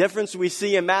 The indifference we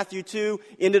see in Matthew 2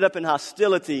 ended up in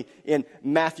hostility in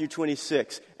Matthew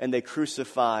 26. And they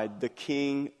crucified the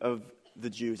King of the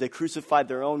Jews. They crucified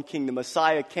their own king. The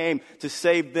Messiah came to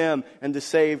save them and to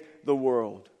save the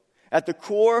world. At the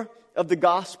core of the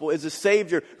gospel is a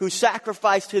Savior who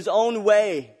sacrificed his own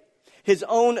way. His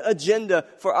own agenda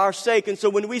for our sake. And so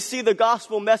when we see the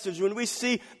gospel message, when we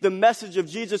see the message of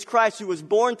Jesus Christ who was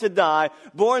born to die,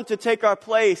 born to take our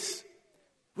place,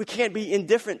 we can't be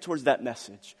indifferent towards that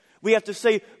message. We have to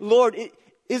say, Lord,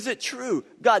 is it true?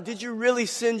 God, did you really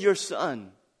send your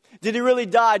son? Did he really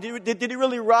die? Did he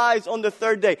really rise on the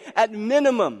third day? At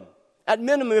minimum,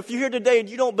 if you're here today and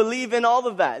you don't believe in all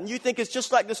of that, and you think it's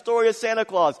just like the story of Santa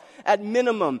Claus, at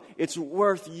minimum, it's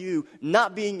worth you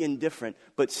not being indifferent,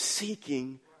 but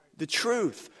seeking the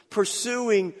truth,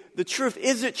 pursuing the truth.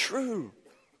 Is it true?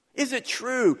 Is it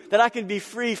true that I can be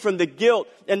free from the guilt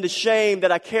and the shame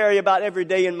that I carry about every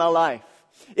day in my life?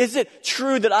 Is it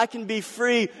true that I can be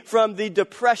free from the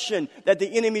depression that the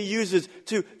enemy uses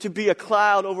to be a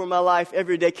cloud over my life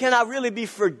every day? Can I really be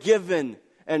forgiven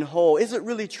and whole? Is it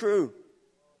really true?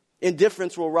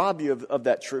 Indifference will rob you of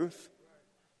that truth.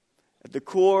 At the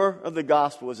core of the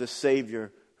gospel is a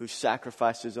Savior who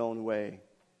sacrificed his own way,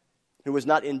 who was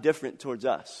not indifferent towards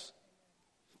us.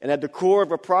 And at the core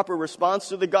of a proper response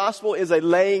to the gospel is a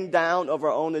laying down of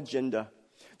our own agenda.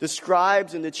 The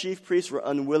scribes and the chief priests were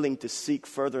unwilling to seek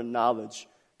further knowledge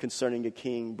concerning a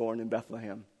king born in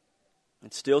Bethlehem.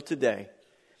 And still today,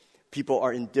 people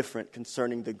are indifferent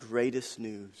concerning the greatest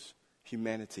news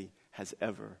humanity has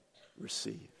ever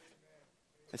received.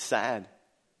 It's sad,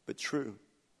 but true.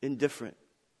 Indifferent,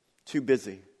 too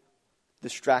busy,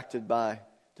 distracted by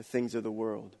the things of the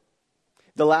world.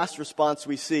 The last response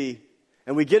we see,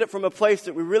 and we get it from a place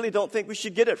that we really don't think we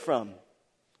should get it from.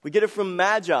 We get it from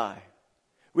magi.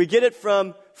 We get it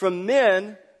from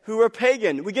men who are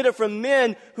pagan. We get it from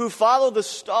men who follow the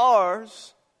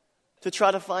stars to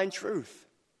try to find truth.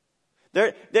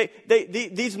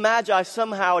 These magi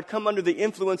somehow had come under the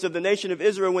influence of the nation of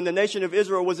Israel when the nation of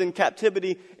Israel was in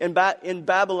captivity in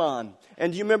Babylon.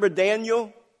 And do you remember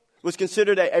Daniel was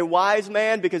considered a wise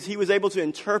man because he was able to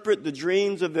interpret the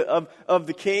dreams of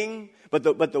the king? But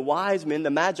the wise men, the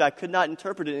magi, could not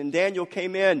interpret it. And Daniel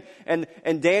came in,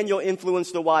 and Daniel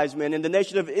influenced the wise men. And the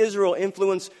nation of Israel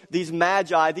influenced these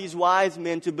magi, these wise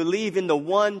men, to believe in the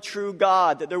one true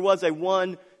God, that there was a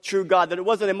one true God, that it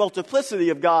wasn't a multiplicity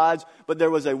of gods, but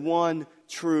there was a one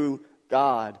true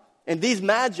God. And these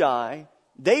magi,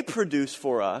 they produce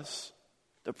for us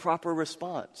the proper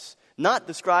response. Not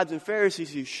the scribes and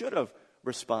Pharisees who should have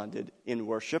responded in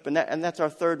worship. And that's our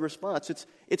third response.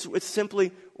 It's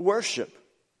simply worship.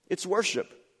 It's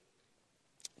worship.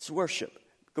 It's worship.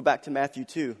 Go back to Matthew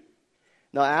 2.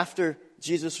 Now after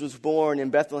Jesus was born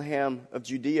in Bethlehem of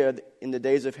Judea in the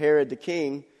days of Herod the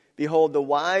king, behold, the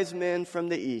wise men from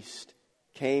the east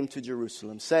came to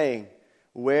Jerusalem, saying,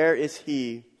 where is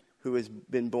he who has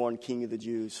been born King of the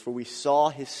Jews? For we saw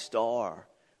his star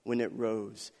when it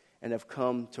rose and have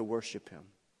come to worship him.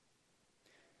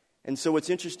 And so what's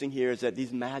interesting here is that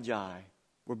these magi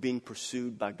were being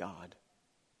pursued by God.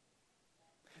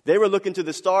 They were looking to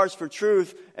the stars for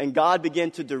truth, and God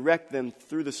began to direct them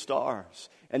through the stars.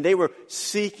 And they were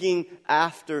seeking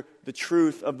after the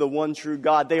truth of the one true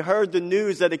God. They heard the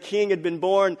news that a king had been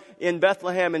born in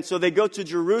Bethlehem, and so they go to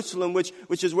Jerusalem,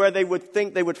 which is where they would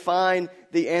think they would find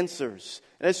the answers.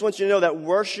 And I just want you to know that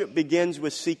worship begins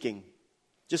with seeking.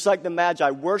 Just like the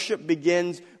Magi, worship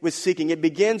begins with seeking. It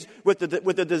begins with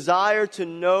the desire to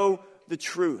know the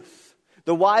truth.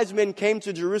 The wise men came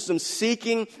to Jerusalem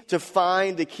seeking to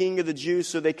find the King of the Jews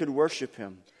so they could worship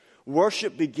him.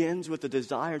 Worship begins with the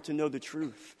desire to know the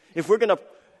truth. If we're going to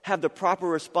have the proper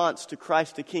response to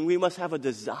Christ the King, we must have a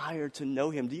desire to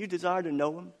know him. Do you desire to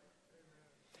know him?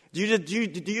 Do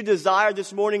you desire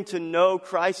this morning to know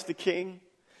Christ the King?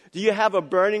 Do you have a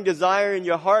burning desire in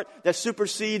your heart that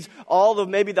supersedes all of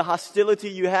maybe the hostility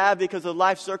you have because of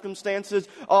life circumstances,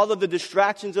 all of the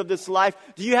distractions of this life?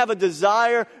 Do you have a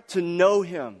desire to know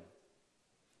him?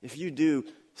 If you do,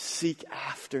 seek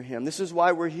after him. This is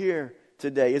why we're here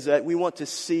today, is that we want to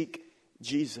seek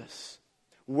Jesus.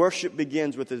 Worship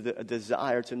begins with a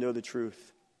desire to know the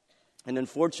truth. And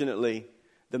unfortunately,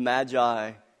 the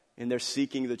Magi, in their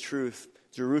seeking the truth,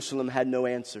 Jerusalem had no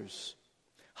answers.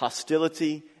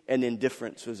 Hostility and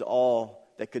indifference was all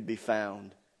that could be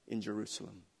found in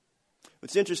Jerusalem.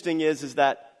 What's interesting is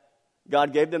that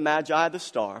God gave the Magi the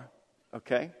star,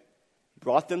 okay?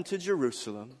 Brought them to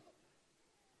Jerusalem,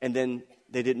 and then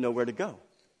they didn't know where to go.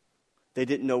 They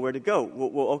didn't know where to go.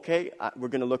 Well, okay, we're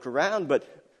going to look around, but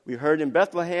we heard in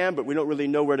Bethlehem, but we don't really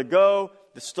know where to go.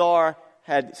 The star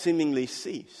had seemingly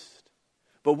ceased.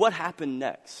 But what happened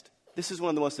next? This is one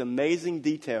of the most amazing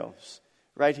details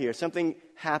right here. Something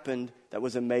happened that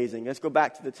was amazing. Let's go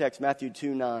back to the text, Matthew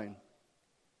 2:9.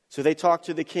 So they talked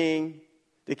to the king.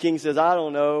 The king says, I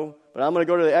don't know, but I'm going to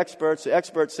go to the experts. The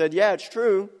experts said, yeah, it's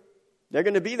true. They're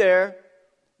going to be there.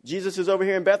 Jesus is over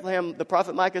here in Bethlehem. The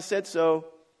prophet Micah said so.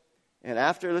 And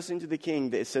after listening to the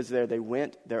king, it says there, they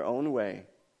went their own way.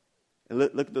 And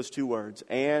look at those two words.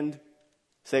 And,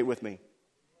 say it with me,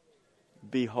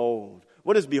 behold.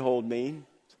 What does behold mean?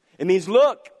 It means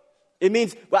look. It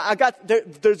means, well,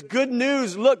 there's good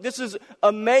news. Look, this is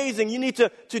amazing. You need to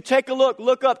take a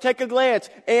look up, take a glance.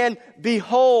 And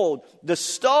behold, the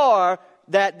star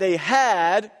that they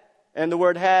had, and the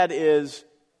word had is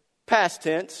past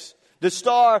tense, the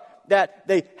star that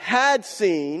they had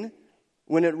seen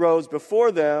when it rose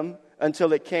before them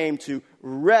until it came to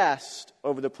rest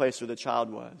over the place where the child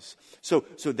was. So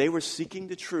they were seeking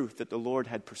the truth that the Lord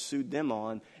had pursued them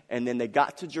on, and then they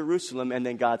got to Jerusalem, and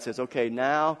then God says, okay,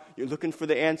 now you're looking for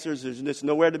the answers. There's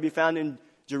nowhere to be found in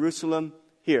Jerusalem.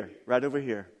 Here, right over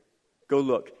here. Go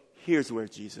look. Here's where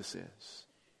Jesus is.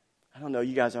 I don't know,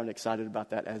 you guys aren't excited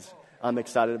about that as I'm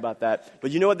excited about that.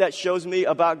 But you know what that shows me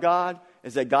about God?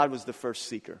 Is that God was the first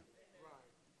seeker.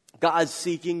 God's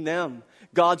seeking them.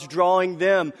 God's drawing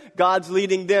them. God's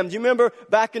leading them. Do you remember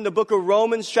back in the book of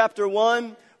Romans chapter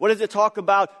 1? What does it talk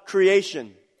about?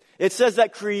 Creation. It says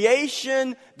that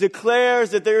creation declares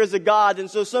that there is a God. And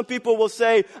so some people will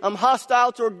say, I'm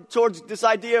hostile towards this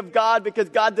idea of God because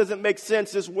God doesn't make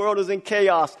sense. This world is in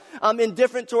chaos. I'm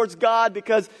indifferent towards God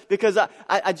because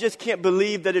I just can't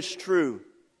believe that it's true.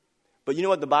 But you know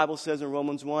what the Bible says in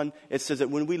Romans 1? It says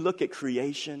that when we look at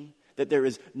creation, that there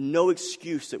is no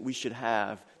excuse that we should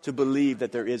have to believe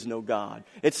that there is no God.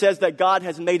 It says that God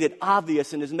has made it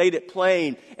obvious and has made it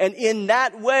plain. And in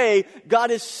that way, God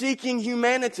is seeking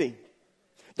humanity.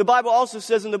 The Bible also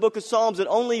says in the book of Psalms that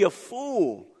only a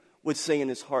fool would say in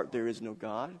his heart there is no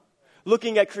God.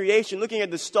 Looking at creation, looking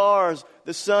at the stars,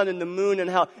 the sun and the moon, and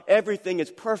how everything is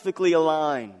perfectly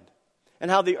aligned. And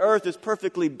how the earth is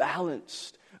perfectly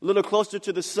balanced. A little closer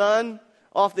to the sun,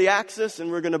 off the axis, and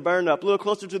we're going to burn up. A little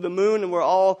closer to the moon, and we're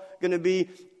all going to be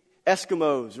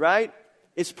Eskimos, right?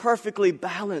 It's perfectly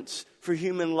balanced for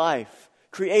human life.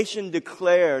 Creation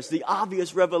declares the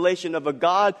obvious revelation of a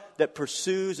God that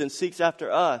pursues and seeks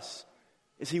after us.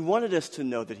 Is He wanted us to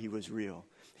know that He was real.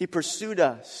 He pursued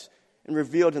us and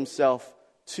revealed Himself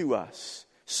to us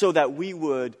so that we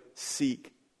would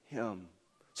seek Him.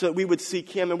 So that we would seek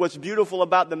Him. And what's beautiful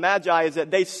about the Magi is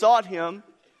that they sought Him,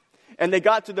 and they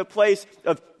got to the place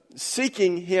of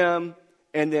seeking Him,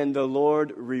 and then the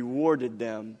Lord rewarded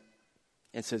them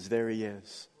and says, there He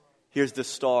is. Here's the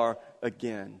star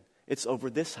again. It's over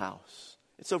this house.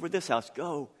 It's over this house.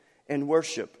 Go and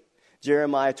worship.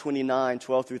 Jeremiah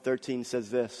 29:12-13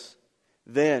 says this,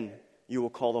 then you will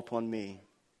call upon me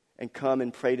and come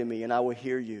and pray to me, and I will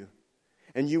hear you.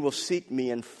 And you will seek me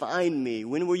and find me.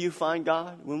 When will you find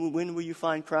God? When will you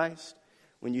find Christ?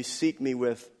 When you seek me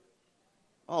with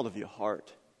all of your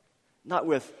heart. Not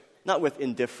with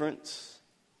indifference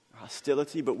or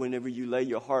hostility, but whenever you lay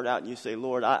your heart out and you say,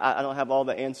 Lord, I don't have all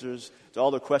the answers to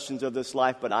all the questions of this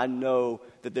life, but I know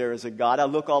that there is a God. I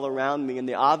look all around me, and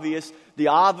the obvious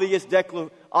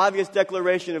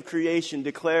declaration of creation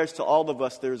declares to all of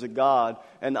us there is a God,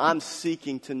 and I'm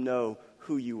seeking to know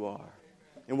who you are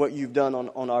and what you've done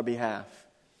on our behalf.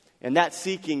 And that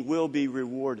seeking will be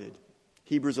rewarded.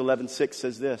 Hebrews 11:6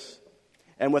 says this,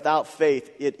 and without faith,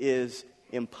 it is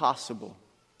impossible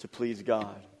to please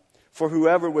God. For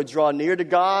whoever would draw near to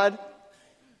God,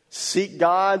 seek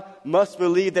God, must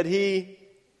believe that He...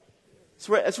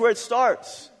 That's where it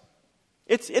starts.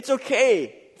 It's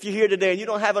okay if you're here today and you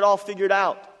don't have it all figured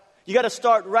out. You got to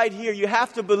start right here. You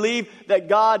have to believe that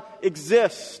God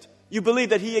exists. You believe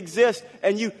that He exists,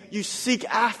 and you seek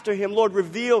after Him. Lord,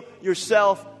 reveal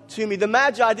yourself to me. The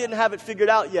Magi didn't have it figured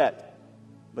out yet.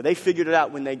 But they figured it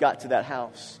out when they got to that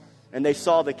house. And they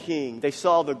saw the King. They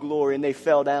saw the glory. And they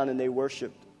fell down and they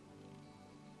worshiped.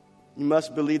 You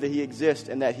must believe that He exists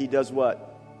and that He does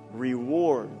what?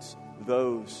 Rewards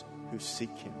those who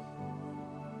seek Him.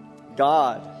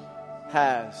 God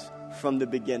has, from the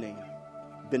beginning,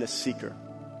 been a seeker.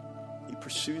 He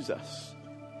pursues us.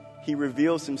 He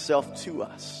reveals Himself to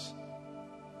us.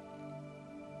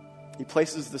 He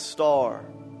places the star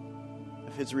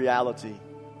of His reality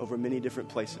over many different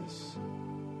places.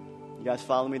 You guys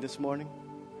follow me this morning?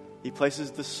 He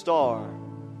places the star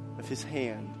of His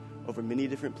hand over many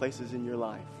different places in your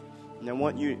life. And I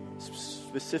want you,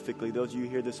 specifically those of you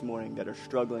here this morning that are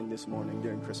struggling this morning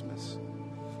during Christmas,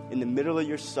 in the middle of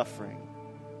your suffering,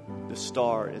 the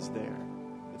star is there.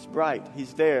 It's bright.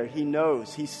 He's there. He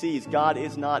knows. He sees. God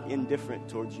is not indifferent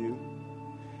towards you.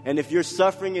 And if your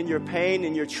suffering and your pain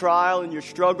and your trial and your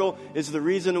struggle is the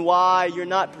reason why you're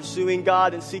not pursuing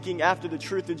God and seeking after the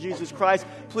truth of Jesus Christ,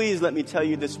 please let me tell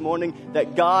you this morning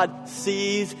that God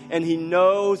sees and He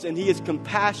knows and He is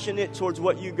compassionate towards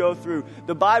what you go through.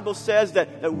 The Bible says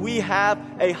that we have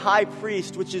a high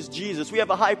priest, which is Jesus. We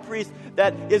have a high priest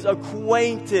that is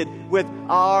acquainted with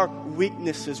our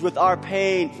weaknesses, with our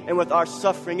pain, and with our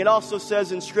suffering. It also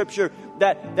says in Scripture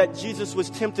that Jesus was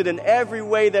tempted in every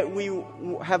way that we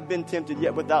have been tempted,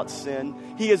 yet without sin.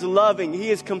 He is loving. He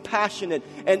is compassionate.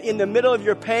 And in the middle of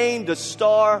your pain, the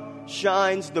star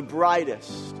shines the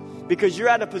brightest. Because you're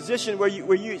at a position where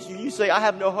you say, I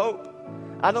have no hope.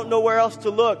 I don't know where else to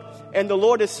look. And the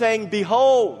Lord is saying,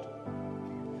 behold,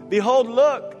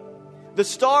 look. The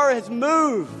star has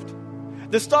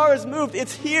moved. The star has moved.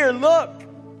 It's here. Look.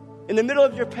 In the middle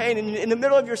of your pain, in the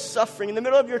middle of your suffering, in the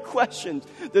middle of your questions,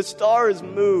 the star is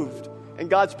moved and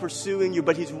God's pursuing you,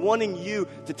 but He's wanting you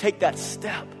to take that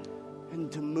step and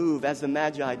to move as the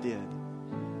Magi did,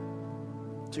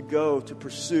 to go to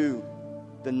pursue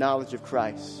the knowledge of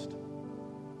Christ.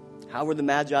 How were the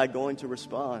Magi going to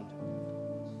respond?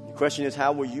 The question is,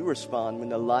 how will you respond when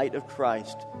the light of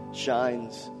Christ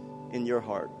shines in your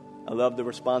heart? I love the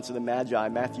response of the Magi.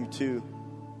 Matthew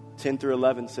 2:10 through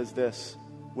 11 says this.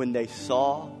 When they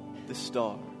saw the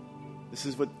star. This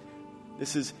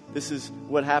is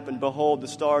what happened. Behold, the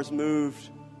stars moved.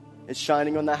 It's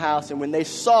shining on the house. And when they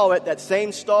saw it, that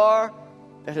same star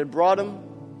that had brought them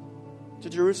to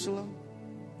Jerusalem,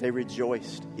 they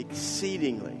rejoiced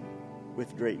exceedingly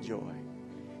with great joy.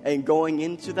 And going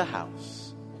into the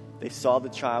house, they saw the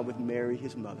child with Mary,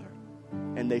 his mother.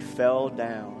 And they fell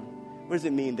down. What does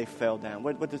it mean they fell down?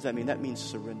 What does that mean? That means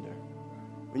surrender.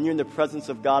 When you're in the presence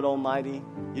of God Almighty,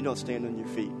 you don't stand on your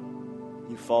feet.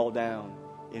 You fall down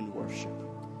in worship.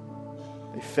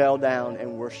 They fell down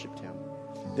and worshiped Him.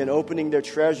 Then opening their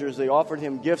treasures, they offered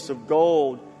Him gifts of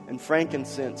gold and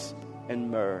frankincense and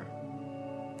myrrh.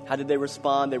 How did they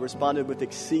respond? They responded with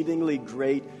exceedingly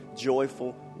great,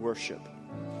 joyful worship.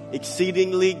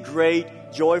 Exceedingly great,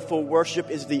 joyful worship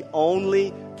is the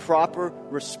only proper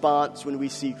response when we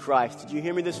see Christ. Did you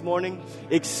hear me this morning?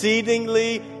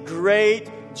 Exceedingly great,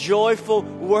 joyful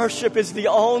worship is the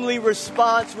only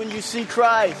response when you see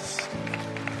Christ.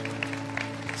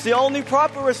 It's the only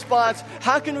proper response.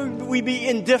 How can we be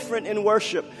indifferent in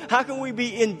worship? How can we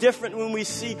be indifferent when we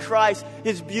see Christ,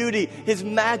 His beauty, His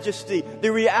majesty,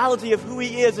 the reality of who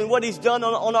He is and what He's done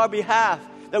on our behalf?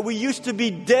 That we used to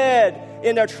be dead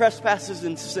in our trespasses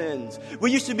and sins.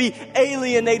 We used to be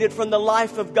alienated from the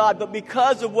life of God. But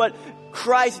because of what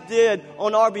Christ did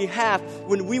on our behalf,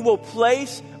 when we will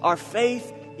place our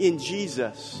faith in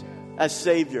Jesus as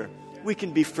Savior, we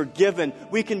can be forgiven.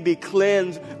 We can be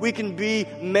cleansed. We can be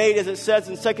made, as it says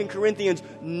in 2 Corinthians,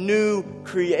 new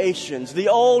creations. The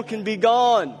old can be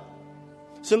gone.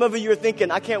 Some of you are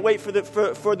thinking, I can't wait for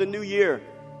the new year.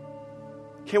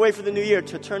 Can't wait for the new year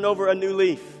to turn over a new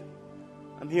leaf.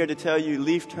 I'm here to tell you,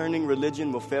 leaf-turning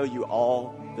religion will fail you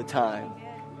all the time.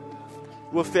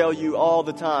 Will fail you all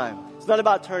the time. It's not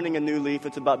about turning a new leaf.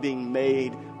 It's about being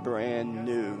made brand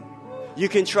new. You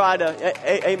can try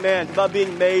to, amen, it's about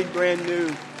being made brand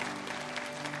new.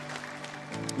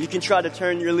 You can try to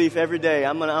turn your leaf every day.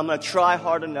 I'm gonna try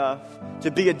hard enough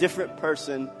to be a different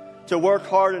person, to work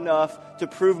hard enough to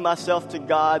prove myself to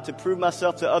God, to prove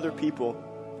myself to other people.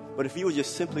 But if you would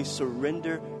just simply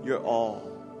surrender your all,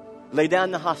 lay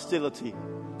down the hostility,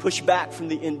 push back from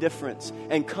the indifference,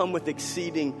 and come with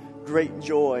exceeding great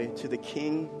joy to the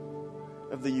King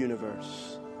of the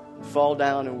universe. Fall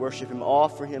down and worship Him.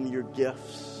 Offer Him your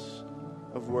gifts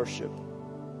of worship.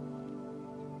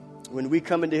 When we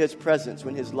come into His presence,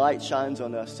 when His light shines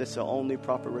on us, that's the only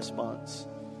proper response.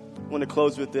 I want to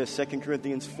close with this, 2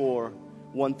 Corinthians 4,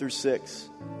 1 through 6.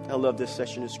 I love this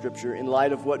section of Scripture. In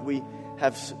light of what we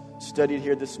have studied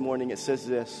here this morning, it says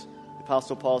this. The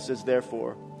Apostle Paul says,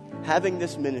 therefore, having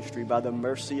this ministry by the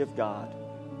mercy of God,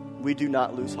 we do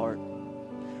not lose heart.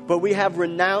 But we have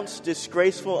renounced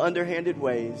disgraceful, underhanded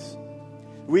ways.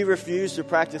 We refuse to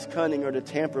practice cunning or to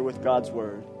tamper with God's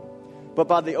word. But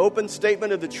by the open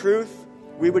statement of the truth,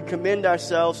 we would commend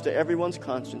ourselves to everyone's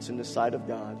conscience in the sight of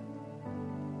God.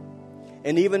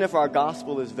 And even if our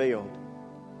gospel is veiled,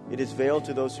 it is veiled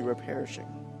to those who are perishing.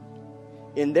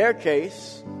 In their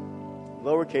case,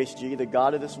 lowercase g, the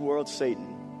god of this world,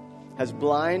 Satan, has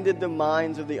blinded the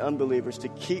minds of the unbelievers to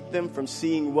keep them from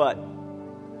seeing what?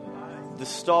 The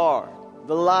star,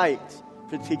 the light,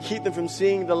 to keep them from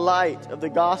seeing the light of the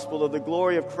gospel of the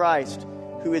glory of Christ,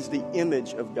 who is the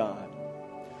image of God.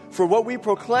 For what we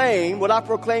proclaim, what I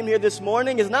proclaim here this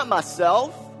morning is not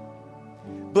myself,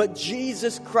 but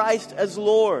Jesus Christ as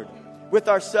Lord, with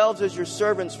ourselves as your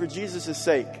servants for Jesus'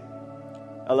 sake.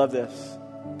 I love this.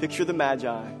 Picture the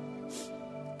Magi.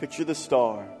 Picture the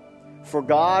star. For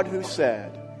God who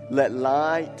said, "Let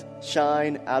light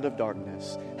shine out of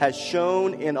darkness," has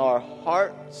shone in our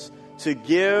hearts to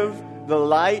give the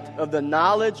light of the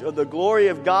knowledge of the glory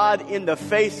of God in the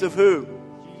face of who?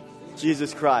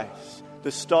 Jesus Christ.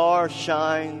 The star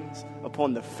shines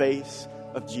upon the face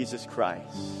of Jesus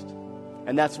Christ.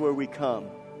 And that's where we come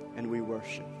and we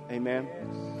worship. Amen.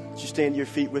 Would you stand to your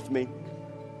feet with me?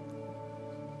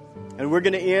 And we're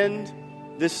going to end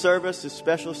this service, this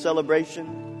special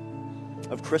celebration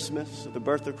of Christmas, of the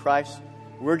birth of Christ.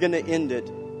 We're going to end it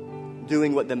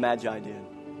doing what the Magi did.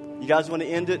 You guys want to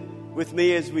end it with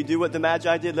me as we do what the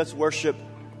Magi did? Let's worship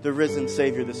the risen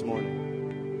Savior this morning.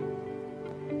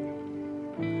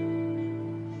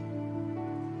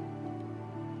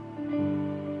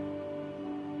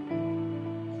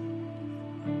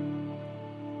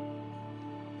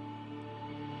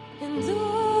 And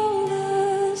all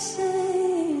the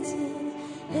saints and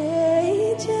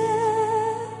angels,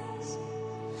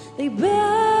 they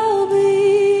bow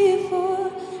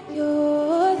before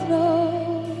your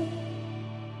throne.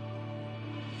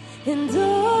 And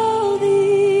all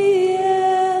the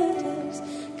elders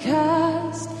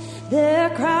cast their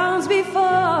crowns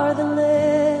before the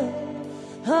Lamb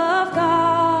of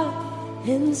God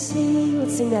and sing.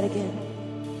 Let's sing that again.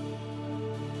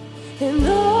 And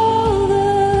all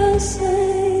the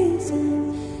saints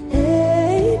and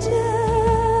angels,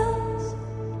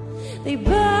 they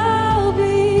bow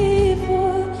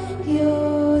before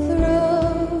your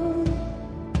throne.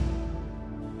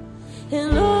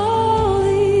 And all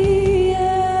the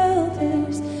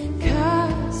elders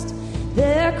cast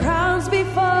their crowns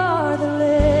before the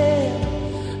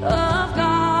Lamb of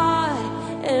God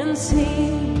and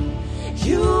sing,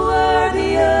 "You are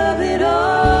worthy of it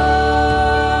all.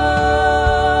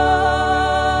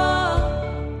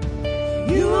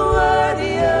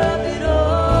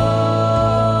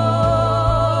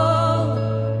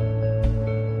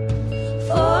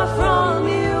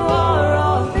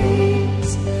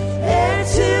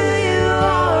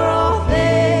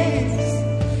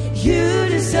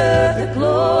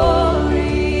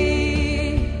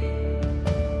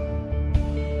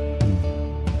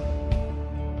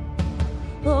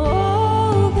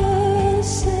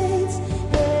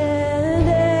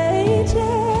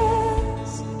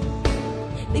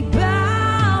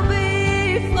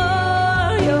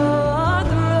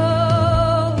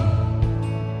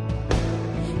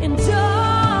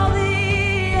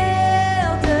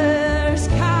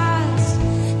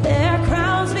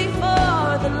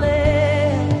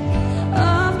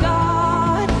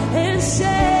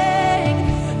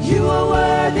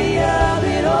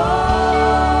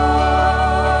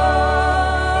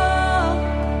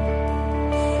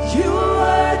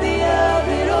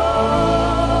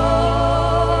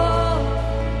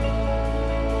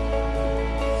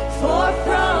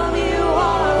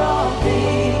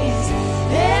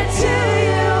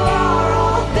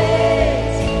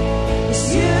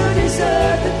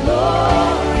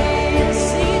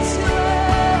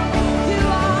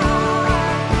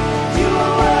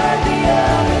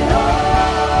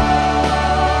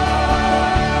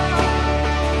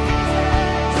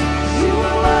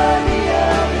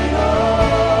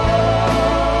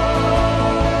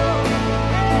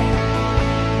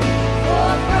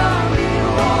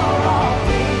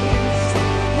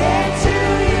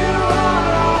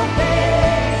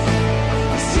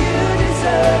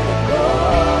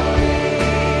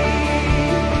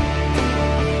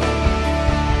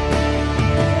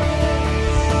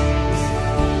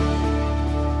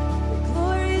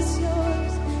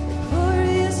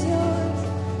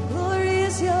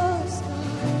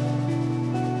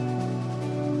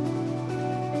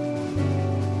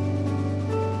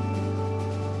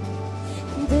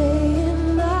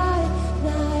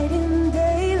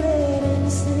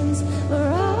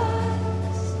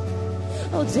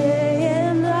 Day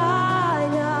and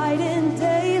night, night and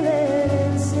day, let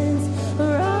incense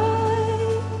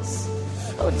arise.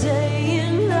 Oh, day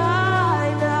and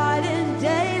night, night and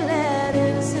day, let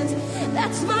incense.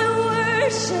 That's my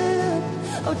worship.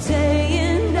 Oh, day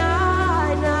and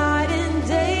night, night and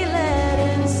day, let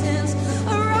incense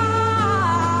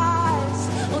arise.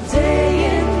 Oh, day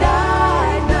and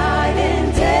night, night and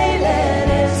day, let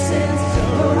incense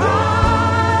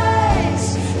arise.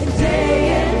 And day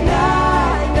and night.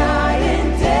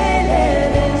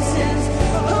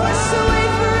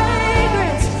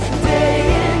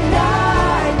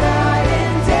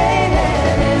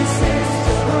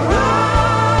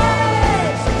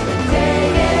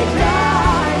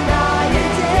 Night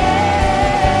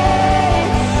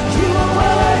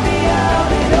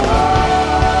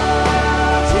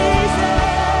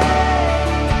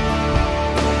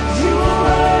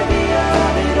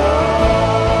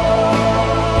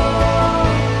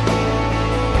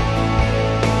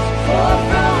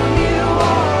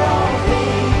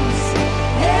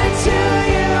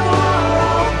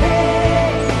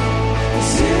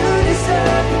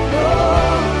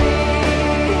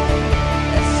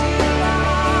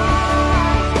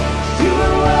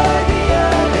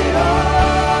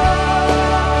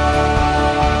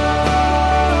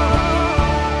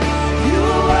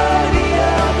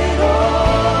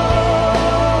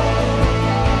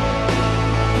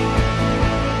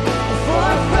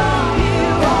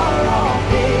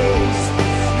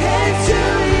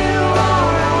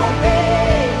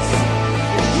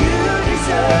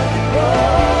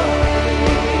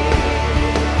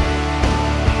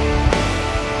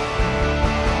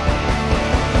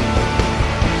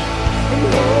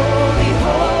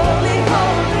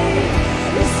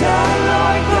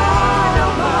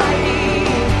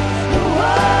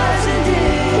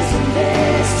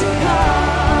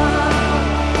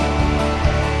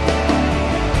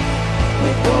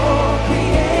faithful.